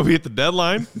Vooch or Kobe at the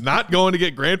deadline, not going to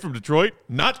get Grant from Detroit,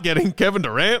 not getting Kevin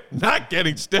Durant, not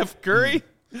getting Steph Curry.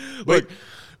 Look,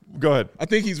 go ahead. I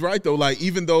think he's right, though. Like,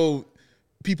 even though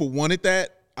people wanted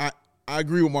that, I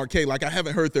agree with Mark K. Like, I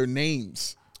haven't heard their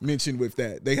names mentioned with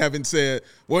that. They haven't said,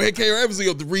 well, AK or Eversley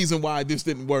are the reason why this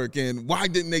didn't work, and why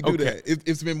didn't they do that?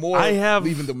 It's been more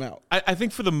leaving them out. I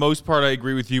think for the most part I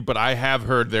agree with you, but I have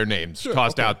heard their names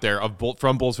tossed out there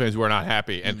from Bulls fans who are not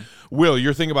happy. And Will,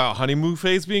 you're thinking about honeymoon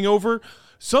phase being over?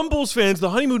 Some Bulls fans, the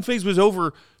honeymoon phase was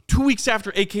over 2 weeks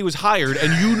after AK was hired,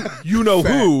 and you know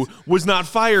who was not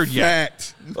fired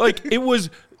yet. Like, it was,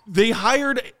 they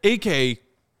hired AK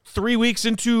 3 weeks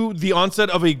into the onset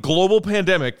of a global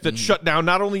pandemic that shut down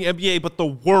not only NBA but the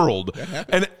world.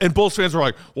 And Bulls fans were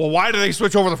like, well, why do they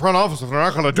switch over the front office if they're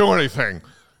not going to do anything?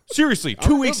 Seriously,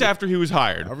 2 weeks after he was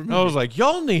hired. I was like,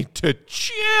 y'all need to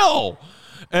chill.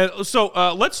 And so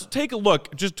let's take a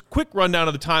look, just a quick rundown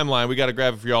of the timeline. We got to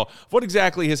grab it for y'all. What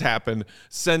exactly has happened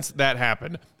since that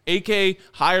happened? AK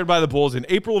hired by the Bulls in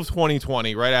April of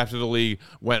 2020, right after the league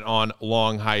went on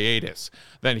long hiatus.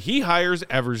 Then he hires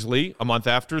Eversley a month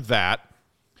after that.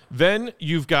 Then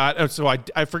you've got, so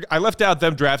I left out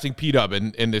them drafting P-Dub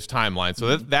in this timeline.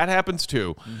 So that happens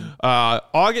too.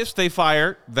 August, they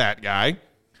fire that guy.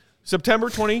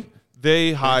 September 20,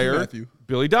 they hire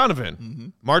Billy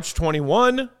Donovan. March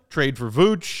 21, trade for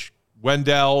Vooch,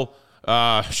 Wendell,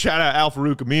 Shout out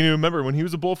Al-Farouq Aminu. Remember when he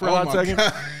was a Bull for a Oh hot my second?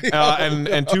 God.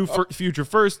 And two future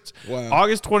firsts. Wow.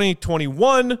 August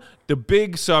 2021, the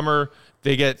big summer.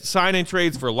 They get sign-in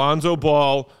trades for Lonzo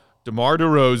Ball, DeMar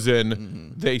DeRozan.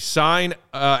 Mm-hmm. They sign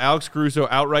Alex Caruso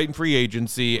outright in free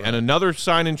agency, and another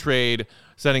sign-in trade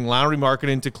sending Lauri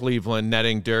Markkanen to Cleveland,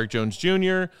 netting Derrick Jones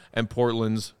Jr. and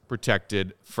Portland's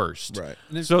protected first. Right.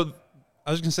 So I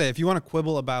was going to say, if you want to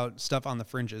quibble about stuff on the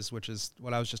fringes, which is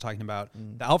what I was just talking about,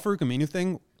 the Al-Farouq Aminu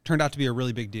thing turned out to be a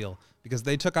really big deal because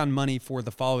they took on money for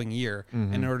the following year.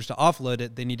 And in order to offload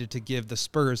it, they needed to give the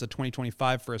Spurs a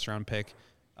 2025 first-round pick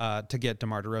to get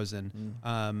DeMar DeRozan.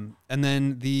 And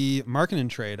then the Markkanen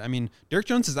trade. I mean, Derrick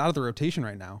Jones is out of the rotation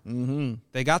right now.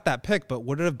 They got that pick, but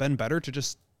would it have been better to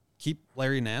just keep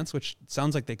Larry Nance, which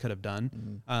sounds like they could have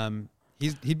done?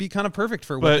 He'd be kind of perfect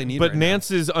for what they need. But right Nance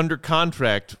is under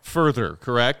contract further,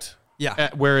 correct? Yeah.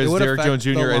 Whereas It would Derrick affect Jones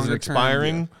the Jr. isn't longer term,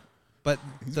 expiring. now. But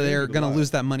they're going to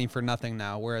lose that money for nothing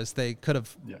now, whereas they could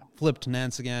have Yeah. flipped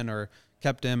Nance again or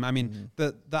kept him. I mean,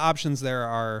 the options there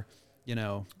are,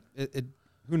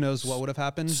 who knows what would have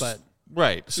happened, but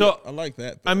Right. So I like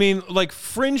that. I mean, like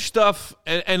fringe stuff,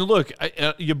 and look,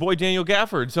 your boy Daniel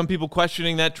Gafford. Some people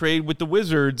questioning that trade with the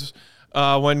Wizards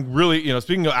when really,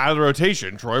 speaking of out of the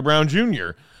rotation, Troy Brown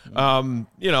Jr. But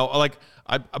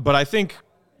I think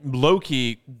low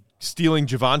key stealing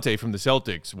Javante from the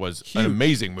Celtics was an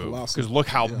amazing move because look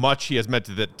how much he has meant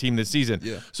to the team this season.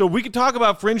 Yeah. So we could talk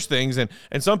about fringe things, and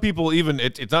some people even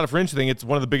it's not a fringe thing. It's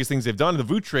one of the biggest things they've done in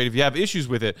the Vooch trade. If you have issues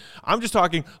with it, I'm just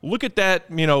talking. Look at that,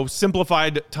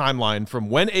 simplified timeline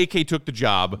from when AK took the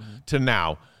job to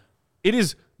now. It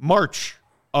is March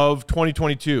of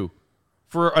 2022.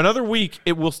 For another week,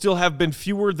 it will still have been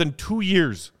fewer than 2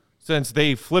 years since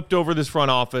they flipped over this front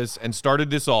office and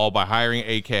started this all by hiring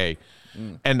AK.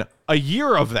 And a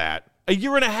year and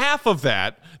a half of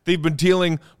that, they've been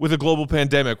dealing with a global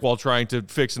pandemic while trying to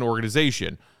fix an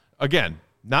organization. Again,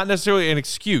 not necessarily an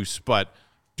excuse, but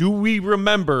do we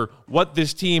remember what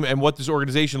this team and what this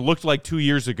organization looked like 2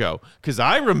 years ago? Because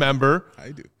I remember.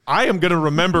 I do. I am going to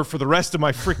remember for the rest of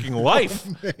my freaking life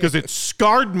because it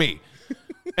scarred me.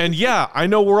 And yeah, I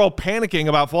know we're all panicking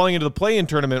about falling into the play-in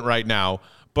tournament right now,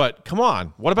 but come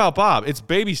on, what about Bob? It's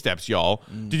baby steps, y'all.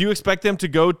 Did you expect them to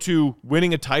go to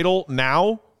winning a title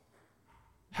now?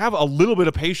 Have a little bit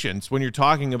of patience when you're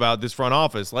talking about this front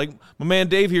office. Like my man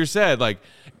Dave here said,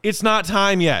 it's not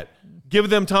time yet. Give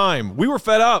them time. We were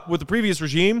fed up with the previous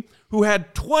regime who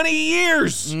had 20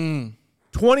 years.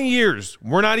 20 years.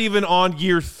 We're not even on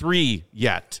year 3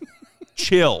 yet.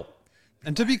 Chill.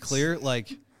 And to be clear,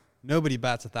 nobody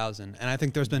bats 1,000, and I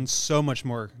think there's been so much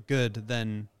more good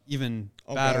than even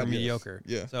bad or yes. mediocre.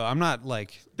 Yeah. So I'm not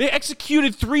They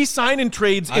executed 3 sign-in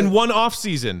trades in one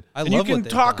offseason. I And love you what can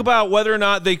they've talk done. about whether or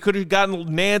not they could have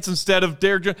gotten Nance instead of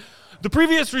Derrick Jones. The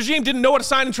previous regime didn't know what a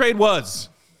sign-in trade was.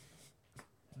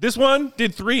 This one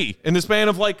did 3 in the span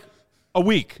of a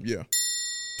week. Yeah.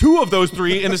 2 of those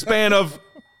 3 in the span of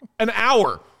an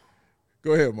hour.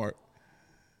 Go ahead, Mark.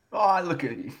 Oh, look,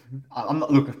 I'm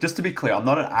not. Look, just to be clear, I'm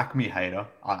not an Acme hater.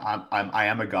 I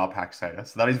am a Garpax hater,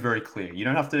 so that is very clear. You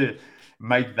don't have to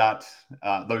make that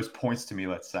those points to me,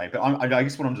 let's say. But I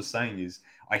guess what I'm just saying is,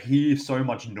 I hear so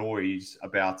much noise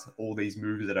about all these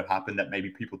moves that have happened that maybe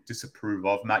people disapprove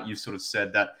of. Matt, you've sort of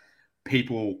said that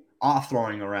people are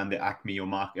throwing around the Acme or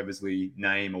Mark Eversley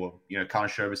name or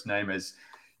Karnisovas name as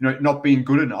not being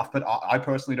good enough, but I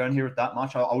personally don't hear it that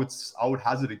much. I would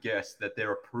hazard a guess that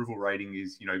their approval rating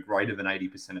is greater than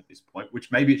 80% at this point,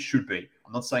 which maybe it should be.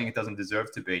 I'm not saying it doesn't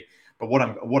deserve to be, but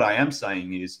what I am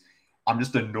saying is I'm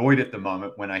just annoyed at the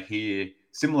moment when I hear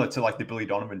similar to the Billy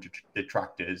Donovan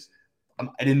detractors.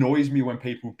 It annoys me when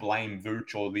people blame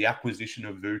Vooch or the acquisition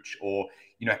of Vooch, or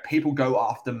people go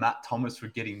after Matt Thomas for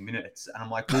getting minutes, and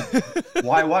I'm like,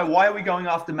 well, why are we going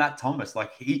after Matt Thomas?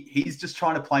 He's just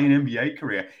trying to play an NBA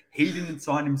career. He didn't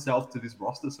sign himself to this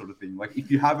roster, sort of thing.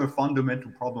 If you have a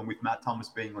fundamental problem with Matt Thomas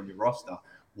being on your roster,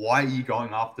 why are you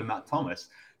going after Matt Thomas?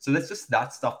 So that's just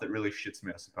that stuff that really shits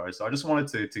me, I suppose. So I just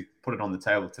wanted to put it on the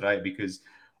table today because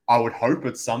I would hope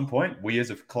at some point we as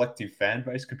a collective fan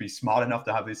base could be smart enough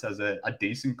to have this as a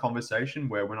decent conversation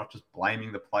where we're not just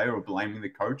blaming the player or blaming the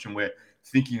coach and we're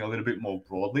thinking a little bit more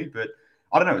broadly. But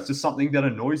I don't know, it's just something that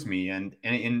annoys me. And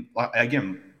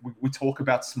again, we talk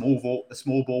about small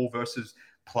ball versus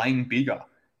playing bigger.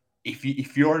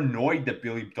 If you're annoyed that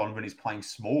Billy Donovan is playing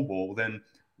small ball, then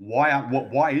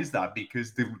why is that?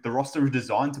 Because the roster is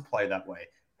designed to play that way.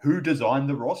 Who designed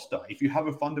the roster? If you have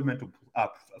a fundamental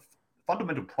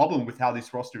problem with how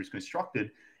this roster is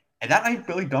constructed, and that ain't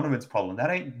Billy Donovan's problem. That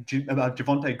ain't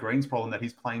Javonte Green's problem that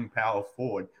he's playing power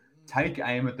forward. take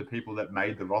aim at the people that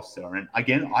made the roster. And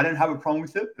again, I don't have a problem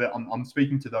with it, but I'm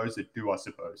speaking to those that do, I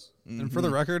suppose. And for the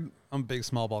record, I'm a big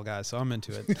small ball guy, so I'm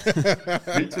into it.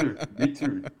 Me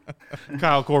too.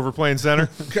 Kyle Korver playing center.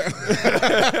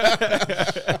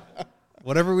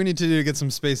 Whatever we need to do to get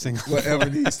some spacing. Whatever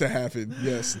needs to happen,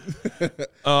 yes.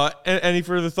 Any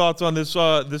further thoughts on this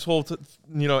whole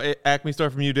Acme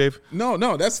start from you, Dave?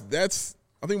 No, that's.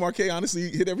 I think Marquet honestly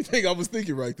hit everything I was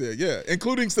thinking right there. Yeah,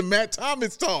 including some Matt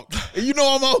Thomas talk. And you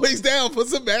know I'm always down for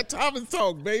some Matt Thomas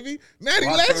talk, baby. Matty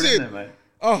Legend.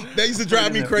 That used to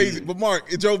drive me crazy. But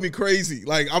Mark, it drove me crazy.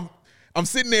 Like I'm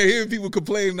sitting there hearing people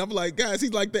complain, and I'm like, guys,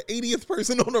 he's like the 80th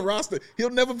person on the roster. He'll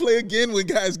never play again when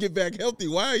guys get back healthy.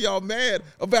 Why are y'all mad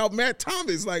about Matt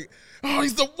Thomas? Like, oh,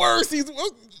 he's the worst. It's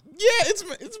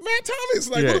Matt Thomas.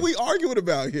 Like, What are we arguing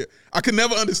about here? I could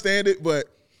never understand it, but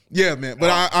yeah, man. But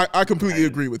I completely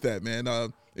agree with that, man.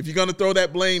 If you're gonna throw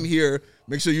that blame here,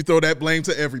 make sure you throw that blame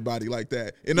to everybody like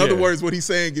that. In other words, what you're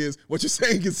saying is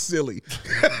silly.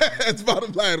 That's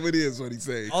bottom line. What he's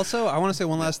saying. Also, I want to say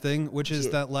one last thing, which is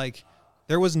that like,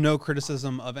 there was no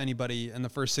criticism of anybody in the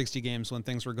first 60 games when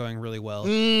things were going really well.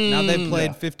 Now they've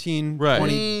played 15,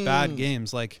 20 bad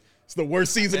games. Like, it's the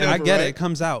worst season ever. I get it. It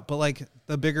comes out. But, like,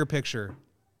 the bigger picture,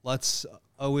 let's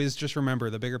always just remember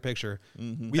the bigger picture.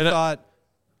 We thought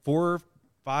 4-5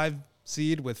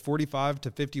 seed with 45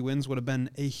 to 50 wins would have been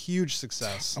a huge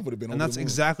success. I would have been, and that's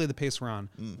exactly the pace we're on.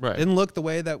 Right. Didn't look the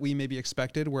way that we maybe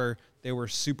expected, where they were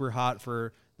super hot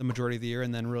for the majority of the year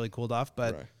and then really cooled off.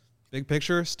 But big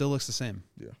picture still looks the same.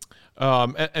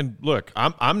 Yeah. And look,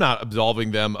 I'm not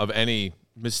absolving them of any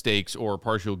mistakes or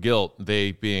partial guilt,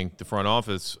 they being the front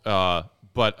office.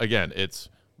 But again, it's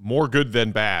more good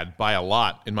than bad by a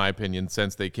lot, in my opinion,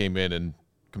 since they came in and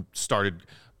started.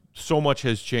 So much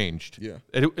has changed. Yeah.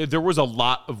 There was a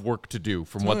lot of work to do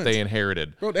from what they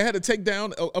inherited. Bro, they had to take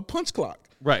down a punch clock.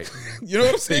 Right. You know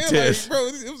what I'm saying? They did. Like, bro,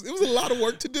 it was a lot of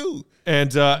work to do.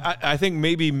 And I think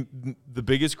maybe the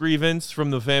biggest grievance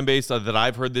from the fan base that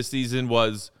I've heard this season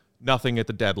was nothing at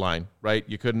the deadline, right?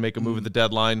 You couldn't make a move at the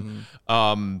deadline.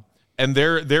 And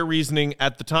their reasoning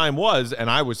at the time was, and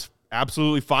I was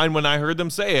absolutely fine when I heard them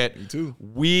say it. Me too.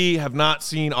 We have not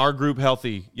seen our group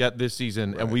healthy yet this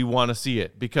season, and we want to see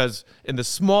it. Because in the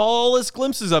smallest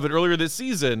glimpses of it earlier this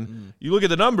season, you look at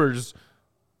the numbers,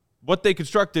 what they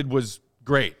constructed was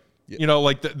great. Yeah. You know,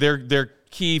 like their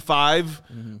key five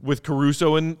with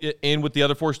Caruso in with the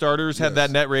other four starters had that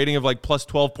net rating of like plus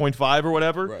 12.5 or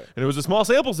whatever. Right. And it was a small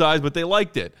sample size, but they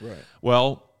liked it. Right.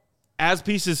 Well, as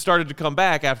pieces started to come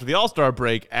back after the All-Star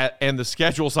break and the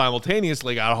schedule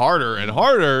simultaneously got harder and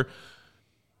harder,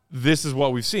 this is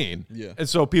what we've seen. Yeah. And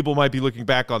so people might be looking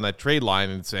back on that trade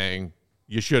line and saying,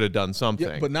 you should have done something.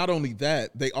 Yeah, but not only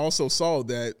that, they also saw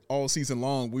that all season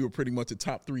long we were pretty much a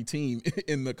top 3 team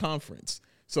in the conference.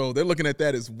 So they're looking at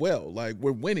that as well. Like,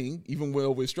 we're winning, even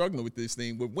though we're struggling with this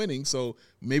thing, we're winning. So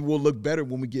maybe we'll look better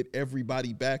when we get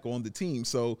everybody back on the team.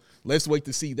 So let's wait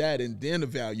to see that and then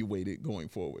evaluate it going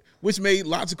forward, which made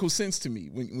logical sense to me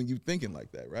when you're thinking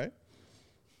like that, right?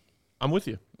 I'm with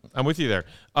you. I'm with you there.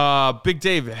 Big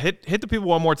Dave, hit the people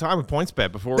one more time with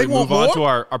PointsBet before we move more? on to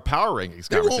our power rankings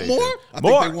conversation. They want more? I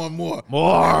think they want more.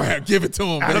 More. Give it to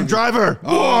them, Adam baby. Driver.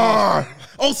 More.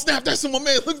 Oh, snap. That's my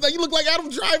man. You look like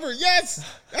Adam Driver. Yes.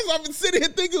 That's what I've been sitting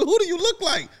here thinking. Who do you look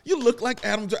like? You look like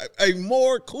Adam Driver. A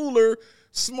more cooler,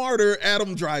 smarter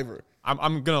Adam Driver. I'm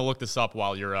going to look this up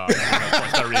while you're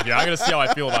review. I'm going to see how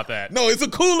I feel about that. No, it's a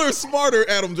cooler, smarter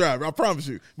Adam Driver, I promise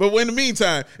you. But in the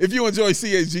meantime, if you enjoy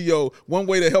CHGO, one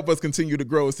way to help us continue to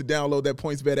grow is to download that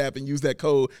PointsBet app and use that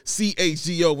code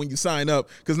CHGO when you sign up,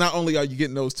 because not only are you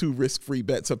getting those 2 risk-free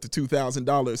bets up to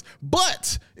 $2,000,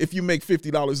 but if you make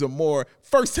 $50 or more,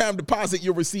 first-time deposit,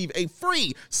 you'll receive a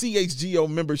free CHGO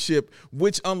membership,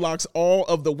 which unlocks all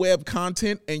of the web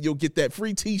content, and you'll get that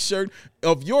free T-shirt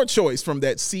of your choice from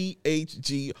that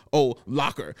CHGO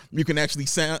locker. You can actually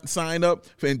sign up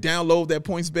and download that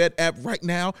PointsBet app right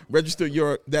now. Register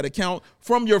that account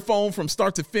from your phone from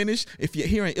start to finish. If you're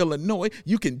here in Illinois,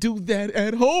 you can do that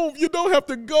at home. You don't have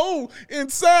to go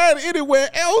inside anywhere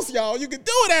else, y'all. You can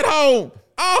do it at home.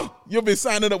 Oh, you'll be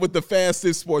signing up with the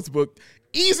fastest sportsbook,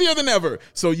 easier than ever,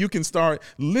 so you can start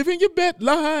living your bet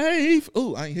life.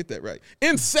 Oh, I ain't hit that right.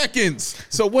 In seconds.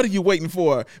 So what are you waiting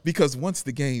for? Because once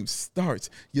the game starts,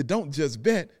 you don't just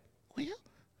bet. Well,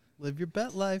 Live your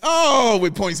bet life. oh,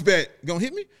 with PointsBet. Gonna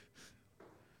hit me?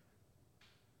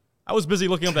 I was busy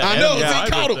looking up that. I know. Adam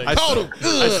See, Driver thing. caught him.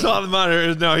 I saw the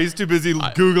monitor. No, he's too busy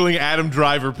Googling Adam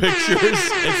Driver pictures.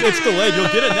 It's delayed. You'll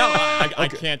get it now. I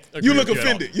can't. Agree You look with at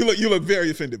all. offended. You look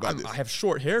very offended by this. I have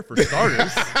short hair for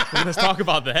starters. Let's talk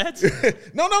about that.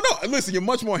 No. Listen, you're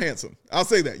much more handsome. I'll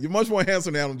say that. You're much more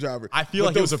handsome than Adam Driver. I feel But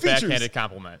like it was a those features- backhanded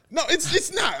compliment. No,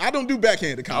 it's not. I don't do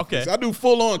backhanded compliments. Okay. I do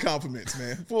full-on compliments,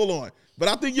 man. Full on. But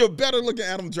I think you're a better looking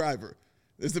Adam Driver.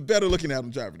 It's a better looking Adam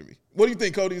Driver to me. What do you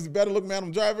think, Cody? Is it better looking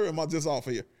Adam Driver, or am I just off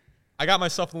here? I got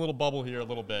myself in a little bubble here a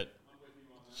little bit.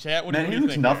 Chat, what do Man, you he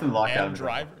looks think? nothing like Adam Adam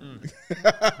Driver.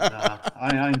 Nah, I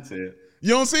didn't see it. You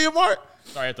don't see it, Mark?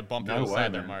 Sorry, I have to bump you No on the way,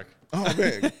 side there, man. Mark. Oh, man. All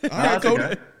right, that's Cody.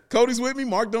 okay. Cody's with me.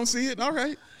 Mark don't see it. All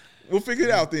right. We'll figure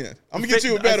it out then. I'm going to get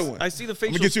you a better one. I see the I'ma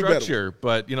facial get you a better one. structure,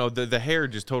 but the hair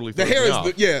just totally The throws hair me is,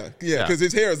 off. yeah, Yeah. because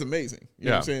his hair is amazing. You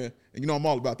know what I'm Yeah. saying? And I'm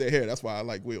all about that hair. That's why I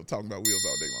like Will, talking about Wills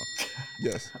all day long.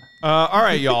 Yes. All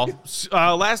right, y'all.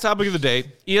 Last topic of the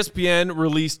day. ESPN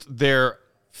released their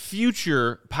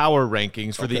future power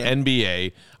rankings for the Okay.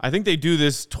 NBA. I think they do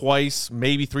this twice,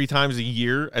 maybe 3 times a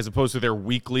year, as opposed to their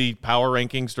weekly power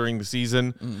rankings during the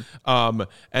season.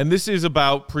 And this is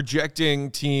about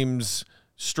projecting teams'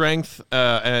 strength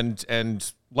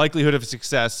and likelihood of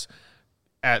success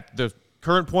at the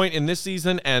current point in this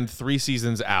season and 3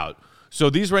 seasons out. So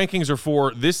these rankings are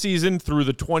for this season through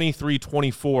the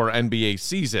 23-24 NBA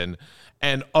season.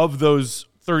 And of those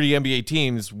 30 NBA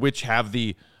teams, which have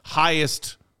the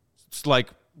highest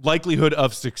likelihood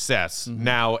of success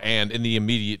now and in the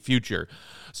immediate future.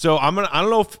 So I don't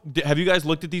know if have you guys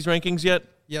looked at these rankings yet?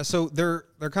 Yeah, so they're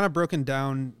kind of broken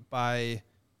down by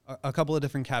a couple of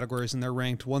different categories, and they're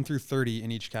ranked 1 through 30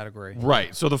 in each category.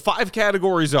 Right. So the 5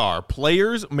 categories are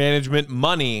players, management,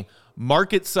 money,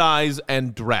 market size,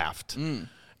 and draft.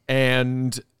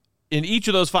 And in each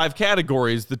of those 5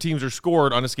 categories, the teams are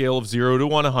scored on a scale of 0 to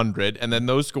 100, and then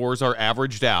those scores are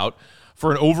averaged out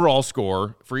for an overall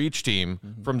score for each team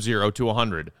from 0 to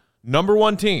 100. Number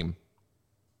 1 team,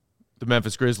 the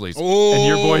Memphis Grizzlies, and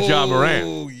your boy Ja Morant.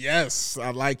 Oh, yes.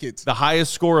 I like it. The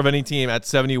highest score of any team at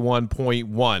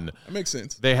 71.1. That makes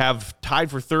sense. They have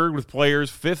tied for 3rd with players,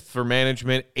 5th for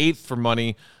management, 8th for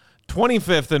money,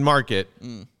 25th in market,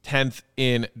 10th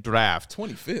in draft.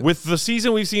 25th. With the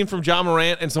season we've seen from Ja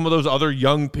Morant and some of those other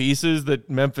young pieces that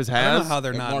Memphis I don't know has. how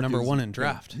they're And not Mark number is- 1 in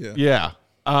draft. Yeah. Yeah.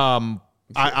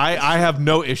 I have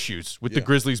no issues with the Yeah.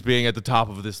 Grizzlies being at the top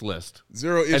of this list.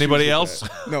 Zero issues. Anybody with else?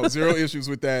 that. No, zero issues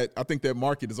with that. I think that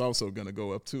market is also going to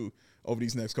go up too over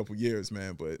these next couple years,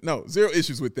 man. But no, zero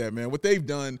issues with that, man. What they've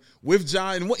done with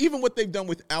Ja and even what they've done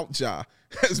without Ja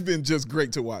has been just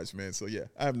great to watch, man. So yeah,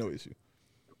 I have no issue.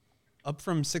 Up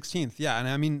from 16th, yeah. And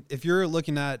I mean, if you're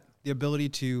looking at the ability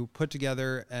to put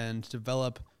together and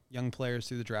develop young players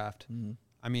through the draft,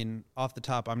 I mean, off the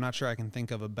top, I'm not sure I can think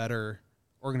of a better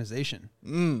organization.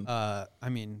 I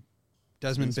mean,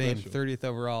 Desmond Bane, special. 30th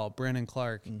overall, Brandon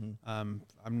Clark. I'm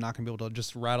not going to be able to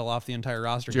just rattle off the entire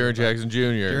roster. Jaren here, but Jackson Jr.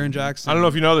 Jaren Jackson. I don't know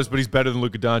if you know this, but he's better than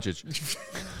Luka Doncic.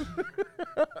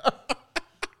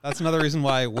 That's another reason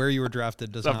why where you were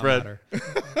drafted does What's not up, Fred?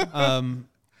 matter.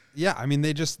 Yeah, I mean,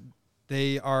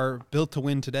 they are built to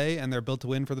win today, and they're built to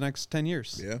win for the next 10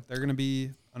 years. Yeah. They're going to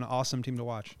be an awesome team to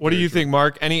watch. What do you think,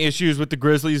 Mark? Any issues with the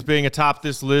Grizzlies being atop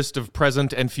this list of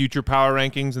present and future power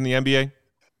rankings in the NBA?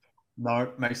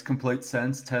 No, makes complete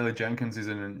sense. Taylor Jenkins is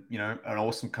an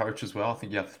awesome coach as well. I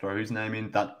think you have to throw his name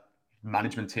in. That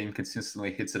management team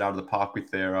consistently hits it out of the park with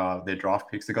their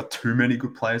draft picks. They've got too many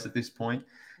good players at this point.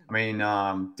 I mean,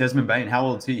 Desmond Bane, how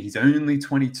old is he? He's only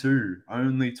 22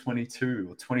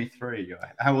 or 23.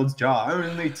 How old's Ja?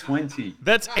 Only 20.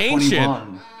 That's ancient.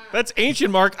 21. That's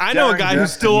ancient, Mark. I know a Jaren guy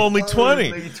who's Jackson, still only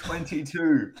 20. Only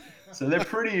 22. So they're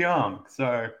pretty young.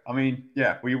 So, I mean,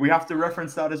 yeah, we have to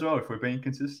reference that as well if we're being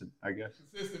consistent, I guess.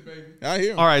 I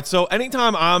hear him. All right, so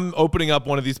anytime I'm opening up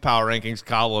one of these power rankings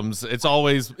columns, it's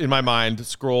always in my mind,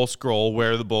 scroll,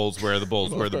 where are the Bulls, where are the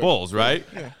Bulls, where are the Bulls, right?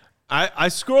 Yeah. I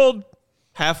scrolled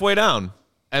halfway down,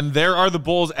 and there are the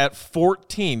Bulls at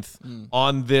 14th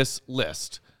on this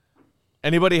list.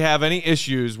 Anybody have any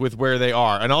issues with where they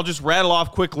are? And I'll just rattle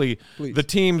off quickly the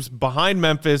teams behind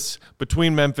Memphis,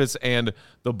 between Memphis and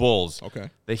the Bulls. Okay.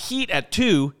 The Heat at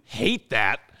 2, hate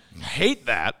that.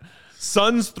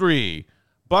 Suns 3,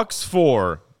 Bucks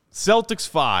 4, Celtics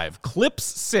 5, Clips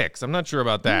 6. I'm not sure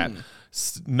about that.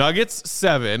 Nuggets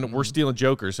 7. We're stealing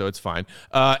Joker, so it's fine.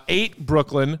 8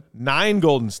 Brooklyn, 9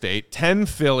 Golden State, 10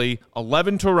 Philly,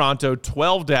 11 Toronto,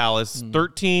 12 Dallas,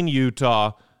 13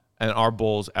 Utah, and our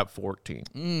Bulls at 14.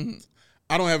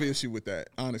 I don't have an issue with that,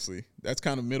 honestly. That's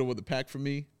kind of middle of the pack for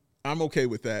me. I'm okay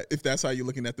with that if that's how you're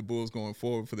looking at the Bulls going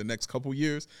forward for the next couple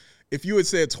years. If you had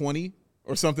said 20,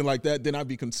 or something like that, then I'd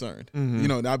be concerned. You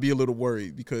know, and I'd be a little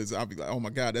worried because I'd be like, oh my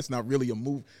God, that's not really a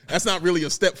move. That's not really a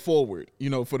step forward, you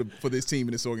know, for this team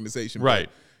and this organization. Right.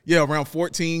 But yeah, around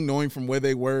 14, knowing from where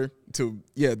they were to,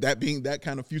 that being that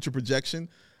kind of future projection,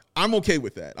 I'm okay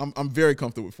with that. I'm very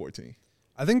comfortable with 14.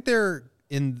 I think they're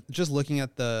in just looking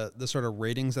at the sort of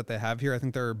ratings that they have here. I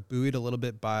think they're buoyed a little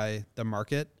bit by the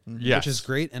market, Yes. which is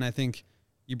great. And I think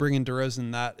you bring in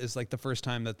DeRozan, that is like the first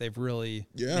time that they've really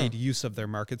made use of their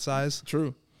market size.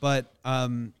 True. But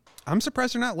I'm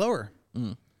surprised they're not lower.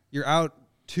 You're out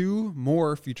 2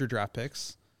 more future draft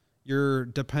picks. You're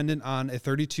dependent on a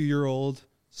 32-year-old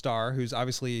star who's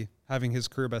obviously having his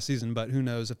career best season, but who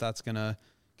knows if that's going to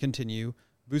continue.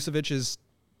 Vucevic is,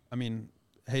 I mean,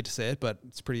 I hate to say it, but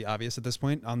it's pretty obvious at this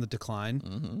point, on the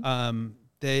decline.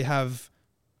 They have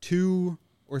 2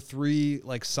 or 3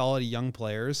 like solid young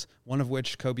players, one of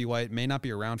which, Kobe White, may not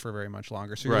be around for very much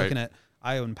longer. So you're looking at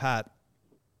Io and Pat.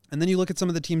 And then you look at some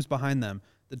of the teams behind them,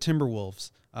 the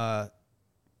Timberwolves,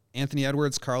 Anthony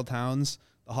Edwards, Karl Towns.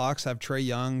 The Hawks have Trae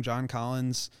Young, John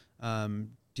Collins,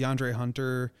 DeAndre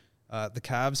Hunter. The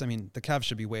Cavs, I mean, the Cavs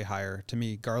should be way higher to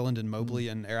me. Garland and Mobley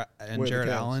and Jared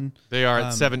Allen. They are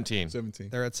at 17. 17.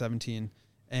 They're at 17.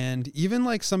 And even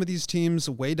like some of these teams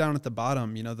way down at the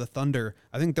bottom, you know, the Thunder,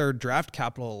 I think their draft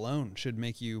capital alone should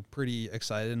make you pretty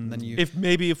excited. And then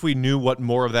If we knew what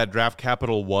more of that draft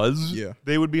capital was,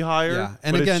 they would be higher. Yeah.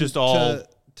 And but again, it's just all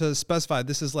to specify,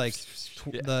 this is like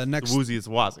the next, the wooziest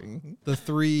wazi. the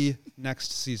 3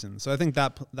 next season. So I think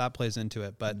that plays into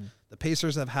it. But the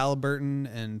Pacers have Halliburton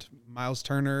and Miles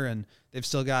Turner, and they've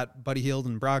still got Buddy Hield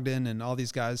and Brogdon and all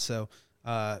these guys. So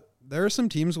there are some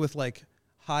teams with like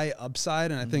high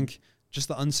upside, and I think just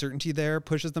the uncertainty there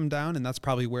pushes them down, and that's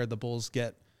probably where the Bulls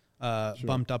get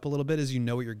bumped up a little bit, as you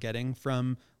know what you're getting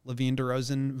from Levine,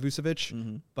 DeRozan,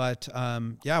 Vucevic. But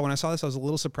when I saw this, I was a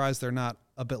little surprised they're not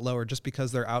a bit lower, just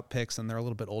because they're out picks and they're a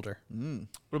little bit older.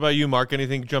 What about you, Mark?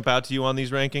 Anything jump out to you on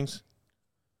these rankings?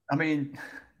 I mean,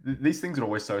 these things are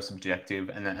always so subjective,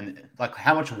 and like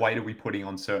how much weight are we putting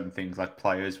on certain things like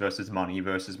players versus money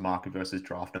versus market versus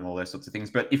draft and all those sorts of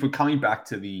things. But if we're coming back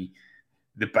to the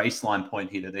baseline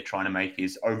point here that they're trying to make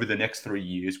is over the next 3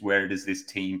 years, where does this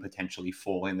team potentially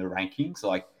fall in the rankings?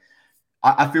 Like,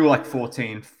 I feel like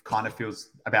 14 kind of feels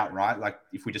about right. Like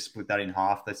if we just split that in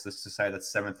half, let's just say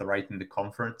that's 7th or 8th in the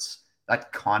conference.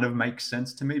 That kind of makes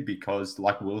sense to me because,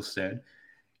 like Will said,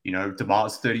 you know,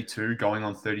 DeMar's 32, going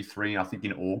on 33, I think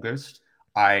in August.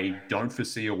 I don't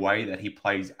foresee a way that he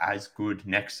plays as good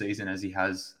next season as he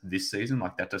has this season.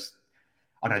 Like that just,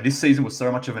 I don't know, this season was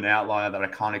so much of an outlier that I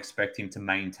can't expect him to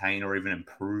maintain or even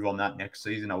improve on that next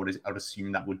season. I would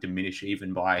assume that would diminish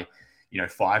even by,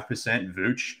 5%.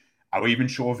 Vooch, are we even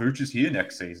sure Vooch is here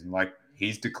next season? Like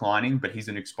he's declining, but he's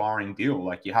an expiring deal.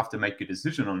 Like you have to make a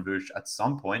decision on Vooch at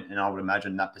some point, and I would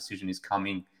imagine that decision is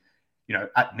coming,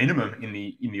 at minimum in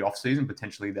the off season,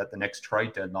 potentially at the next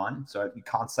trade deadline. So you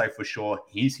can't say for sure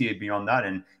he's here beyond that.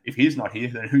 And if he's not here,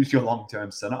 then who's your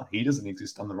long-term center? He doesn't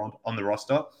exist on the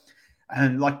roster.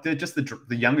 And like they're just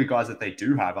the younger guys that they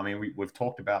do have. I mean, we've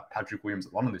talked about Patrick Williams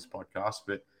a lot on this podcast,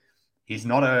 but he's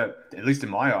not at least in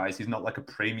my eyes, he's not like a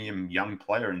premium young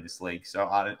player in this league. So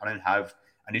I don't have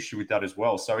an issue with that as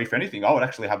well. So if anything, I would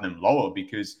actually have them lower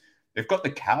because they've got the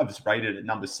Cavs rated at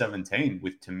number 17,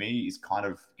 which to me is kind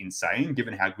of insane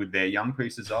given how good their young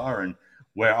pieces are and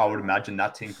where I would imagine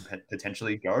that team could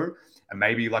potentially go. And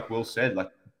maybe like Will said,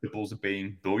 like the Bulls are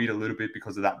being buoyed a little bit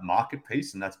because of that market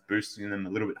piece and that's boosting them a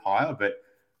little bit higher. But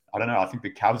I don't know. I think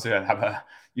the Cavs have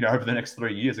over the next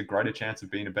 3 years, a greater chance of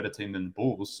being a better team than the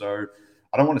Bulls. So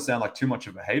I don't want to sound like too much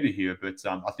of a hater here, but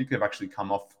I think they've actually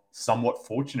come off somewhat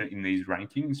fortunate in these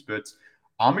rankings. But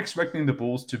I'm expecting the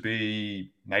Bulls to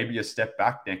be maybe a step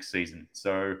back next season.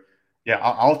 So, yeah,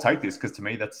 I'll take this because to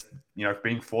me that's,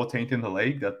 being 14th in the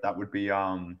league, that would be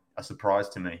a surprise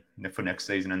to me for next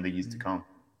season and the years to come.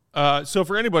 So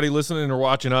for anybody listening or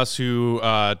watching us who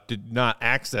did not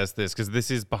access this, because this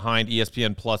is behind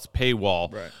ESPN Plus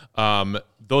paywall, right.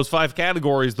 Those 5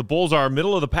 categories, the Bulls are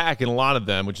middle of the pack in a lot of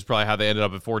them, which is probably how they ended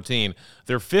up at 14.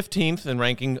 They're 15th in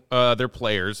ranking their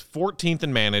players, 14th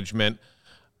in management,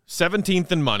 17th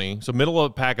in money, so middle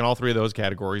of the pack in all 3 of those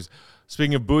categories.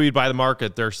 Speaking of buoyed by the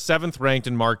market, they're 7th ranked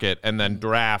in market, and then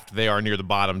draft, they are near the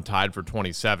bottom, tied for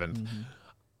 27th.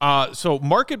 So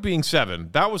market being 7,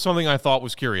 that was something I thought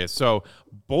was curious. So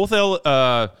both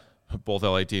LA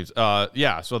teams, so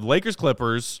the Lakers,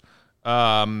 Clippers,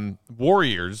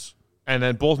 Warriors, and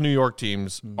then both New York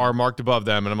teams are marked above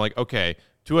them. And I'm like, okay,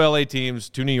 2 LA teams,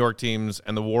 2 New York teams,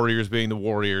 and the Warriors being the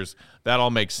Warriors. That all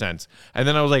makes sense. And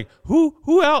then I was like,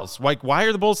 who else? Like, why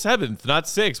are the Bulls 7th, not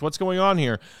 6th? What's going on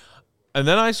here? And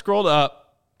then I scrolled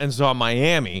up, and saw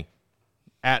Miami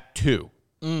at 2.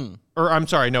 Or I'm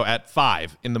sorry, no, at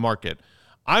 5 in the market.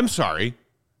 I'm sorry.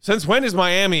 Since when is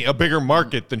Miami a bigger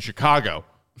market than Chicago?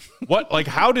 What? Like,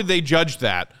 how did they judge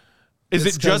that? Is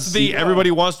It's it just 'cause the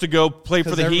everybody wants to go play for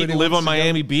 'cause the Heat everybody and live wants on to go-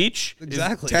 Miami Beach?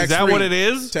 Exactly. Is that what it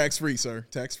is? Tax-free, sir.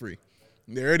 Tax-free.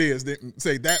 There it is.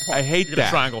 Say that part. I hate You get a that.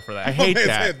 triangle for that. I hate Say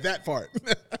that. that part.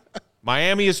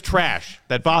 Miami is trash.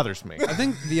 That bothers me. I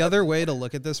think the other way to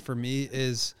look at this for me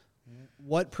is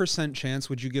what % chance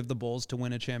would you give the Bulls to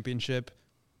win a championship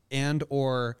and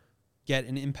or get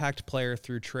an impact player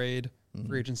through trade,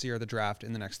 free agency, or the draft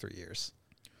in the next 3 years?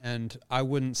 And I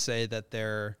wouldn't say that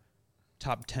they're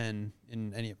top 10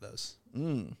 in any of those.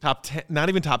 Top 10, not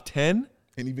even top 10?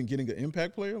 And even getting an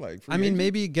impact player like free I mean, agent?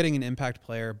 maybe getting an impact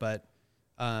player, but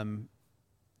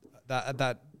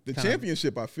that the kinda-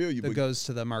 championship. I feel you, that but goes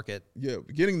to the market. yeah,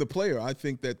 getting the player. I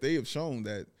think that they have shown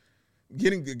that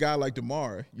getting a guy like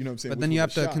DeMar. You know what I'm saying? But which then you have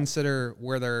was to a shot. consider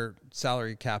where their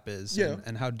salary cap is Yeah.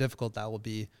 and how difficult that will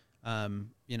be.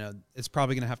 It's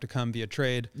probably going to have to come via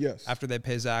trade. Yes. After they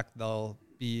pay Zach, they'll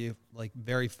be like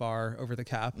very far over the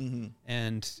cap,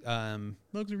 and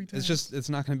Luxury tax. it's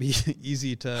not going to be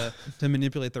easy to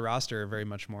manipulate the roster very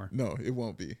much more. No, it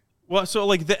won't be. Well, so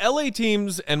like the LA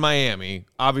teams and Miami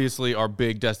obviously are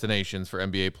big destinations for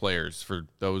NBA players for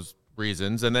those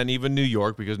reasons, and then even New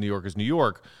York because New York is New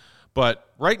York.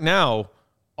 But right now,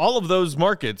 all of those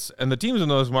markets and the teams in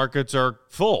those markets are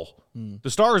full.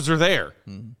 The stars are there.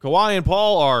 Kawhi and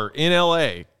Paul are in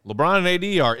LA. LeBron and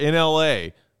AD are in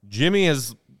LA. Jimmy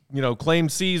has,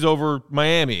 claimed seas over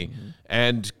Miami,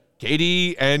 and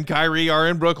KD and Kyrie are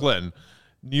in Brooklyn.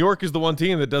 New York is the one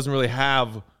team that doesn't really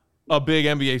have a big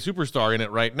NBA superstar in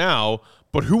it right now,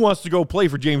 but who wants to go play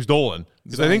for James Dolan?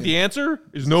 Because I think the answer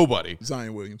is nobody.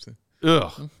 Zion Williamson.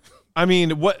 Ugh. I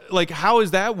mean, how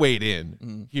is that weighed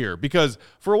in here? Because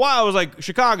for a while I was like,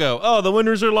 Chicago, oh, the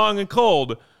winters are long and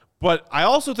cold. But I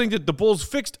also think that the Bulls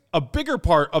fixed a bigger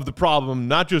part of the problem,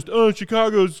 not just, oh,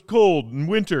 Chicago's cold and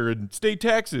winter and state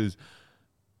taxes.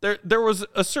 There was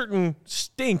a certain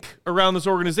stink around this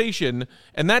organization,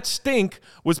 and that stink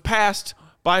was passed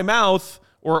by mouth,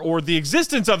 or the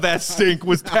existence of that stink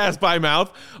was passed by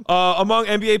mouth among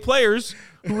NBA players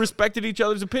who respected each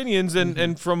other's opinions,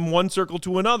 and from one circle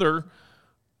to another,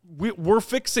 we're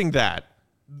fixing that.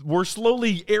 We're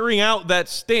slowly airing out that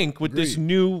stink with this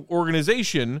new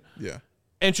organization. Yeah.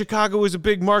 And Chicago is a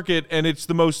big market, and it's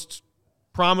the most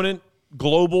prominent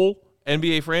global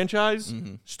NBA franchise,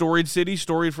 storied city,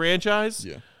 storied franchise.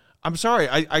 Yeah. I'm sorry.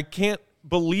 I can't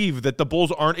believe that the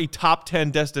Bulls aren't a top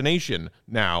 10 destination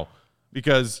now,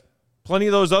 because plenty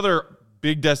of those other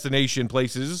big destination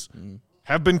places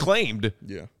have been claimed.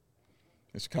 Yeah.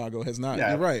 And Chicago has not.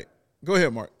 Yeah. You're right. Go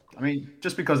ahead, Mark. I mean,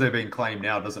 just because they're being claimed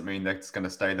now doesn't mean that's going to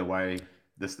stay the way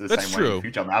the same way in true. the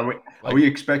future. I mean, are we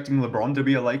expecting LeBron to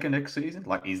be a Laker next season?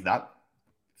 Like, is that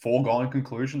foregone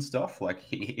conclusion stuff? Like,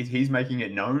 he's making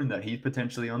it known that he's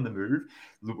potentially on the move.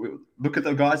 Look at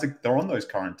the guys that they're on those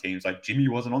current teams. Like, Jimmy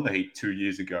wasn't on the Heat 2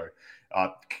 years ago.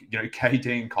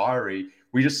 KD and Kyrie.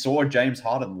 We just saw James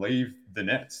Harden leave the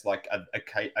Nets. Like, a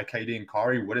KD and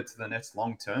Kyrie would it to the Nets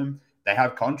long term. They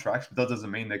have contracts, but that doesn't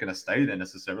mean they're going to stay there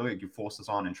necessarily. You force us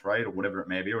on and trade or whatever it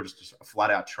may be, or just a flat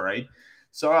out trade.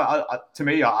 So to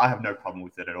me, I have no problem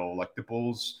with it at all. Like the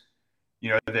Bulls,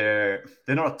 they're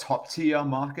not a top tier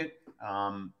market,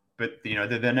 but they're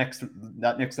that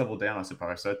next level down, I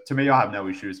suppose. So to me, I have no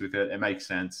issues with it. It makes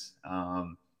sense. I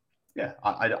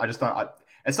just don't.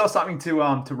 It's not something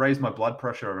to raise my blood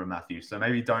pressure over, Matthew. So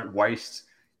maybe don't waste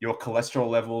your cholesterol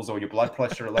levels or your blood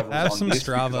pressure levels Have on some this.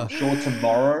 Strava. I'm sure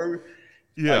tomorrow,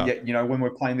 Yeah. when we're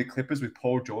playing the Clippers with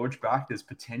Paul George back, there's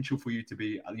potential for you to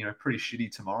be, pretty shitty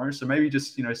tomorrow. So maybe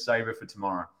just, save it for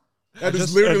tomorrow. That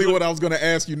is literally what I was going to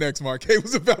ask you next, Mark. It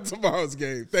was about tomorrow's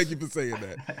game. Thank you for saying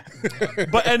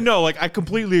that. I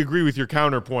completely agree with your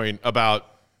counterpoint about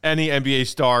any NBA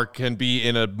star can be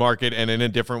in a market and in a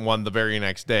different one the very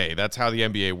next day. That's how the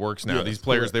NBA works now. Yes, These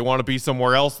players, correct. they want to be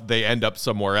somewhere else, they end up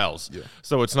somewhere else. Yeah.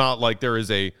 So it's not like there is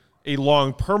a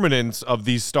long permanence of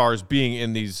these stars being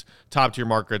in these top tier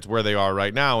markets where they are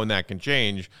right now, and that can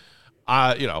change.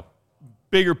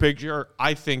 Bigger picture,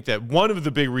 I think that one of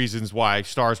the big reasons why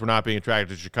stars were not being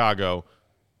attracted to Chicago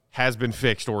has been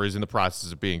fixed or is in the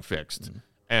process of being fixed.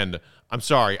 And I'm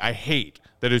sorry, I hate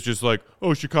that it's just like,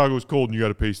 oh, Chicago's cold and you got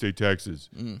to pay state taxes.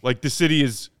 Like the city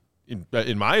is,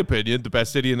 in my opinion, the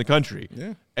best city in the country.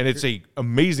 Yeah. And it's a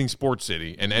amazing sports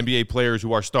city, and NBA players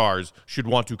who are stars should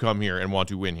want to come here and want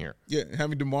to win here. Yeah,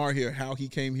 having DeMar here, how he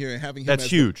came here, and having him That's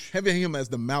huge. having him as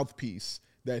the mouthpiece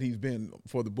that he's been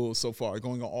for the Bulls so far,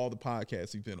 going on all the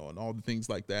podcasts he's been on, all the things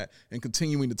like that, and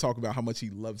continuing to talk about how much he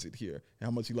loves it here and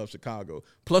how much he loves Chicago.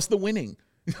 Plus the winning.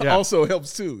 Also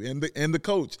helps too, and the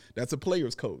coach, that's a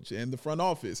player's coach, and the front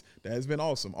office, that has been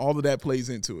awesome. All of that plays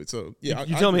into it. So yeah,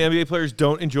 you tell me NBA players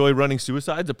don't enjoy running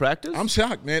suicides at practice? I'm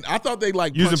shocked, man. I thought they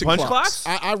like using punch clocks.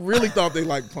 clocks. I really thought they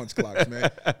liked punch clocks,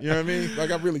 man. You know what I mean? Like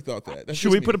I really thought that. That's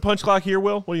Should we put a punch clock here,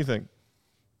 Will? What do you think?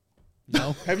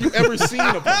 No, Have you ever seen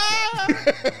a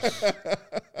punch clock?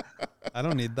 I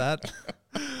don't need that.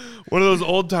 One of those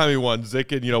old timey ones that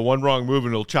can, one wrong move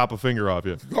and it'll chop a finger off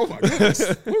you. Oh my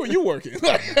goodness, where were you working?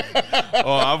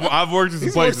 Oh, I've worked in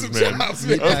some places, man.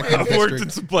 I've worked in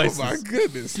some places. Oh my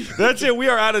goodness. That's it. We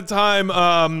are out of time.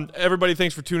 Everybody,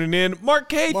 thanks for tuning in. Mark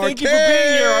K, thank you for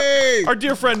being here. Our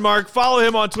dear friend Mark. Follow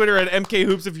him on Twitter at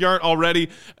MKHoops if you aren't already.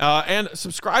 And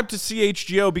subscribe to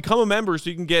CHGO. Become a member so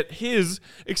you can get his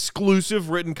exclusive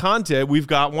written content. We've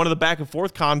got one of the back and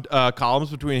forth columns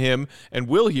between him and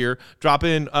Will here. Drop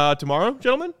in tomorrow,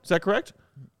 gentlemen. Is that correct?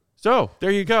 So, there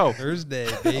you go. Thursday,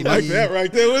 baby. Like that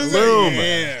right there. What is Boom.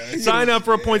 that? Yeah. Sign up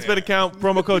for a PointsBet account,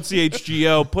 promo code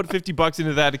CHGO, put $50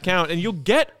 into that account, and you'll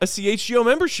get a CHGO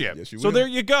membership. Yes, you so will. there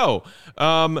you go.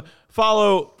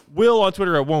 Follow Will on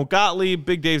Twitter at Won't Gottlieb,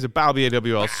 Big Dave's at Balby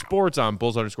AWL Sports on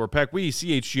Bulls_Peck. We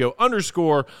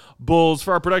CHGO_Bulls.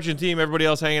 For our production team, everybody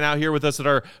else hanging out here with us at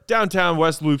our downtown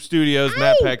West Loop studios,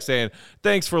 Matt Peck saying,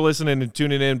 thanks for listening and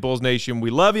tuning in, Bulls Nation. We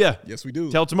love you. Yes, we do.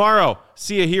 Till tomorrow.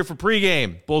 See you here for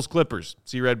pregame. Bulls Clippers.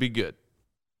 See Red, be good.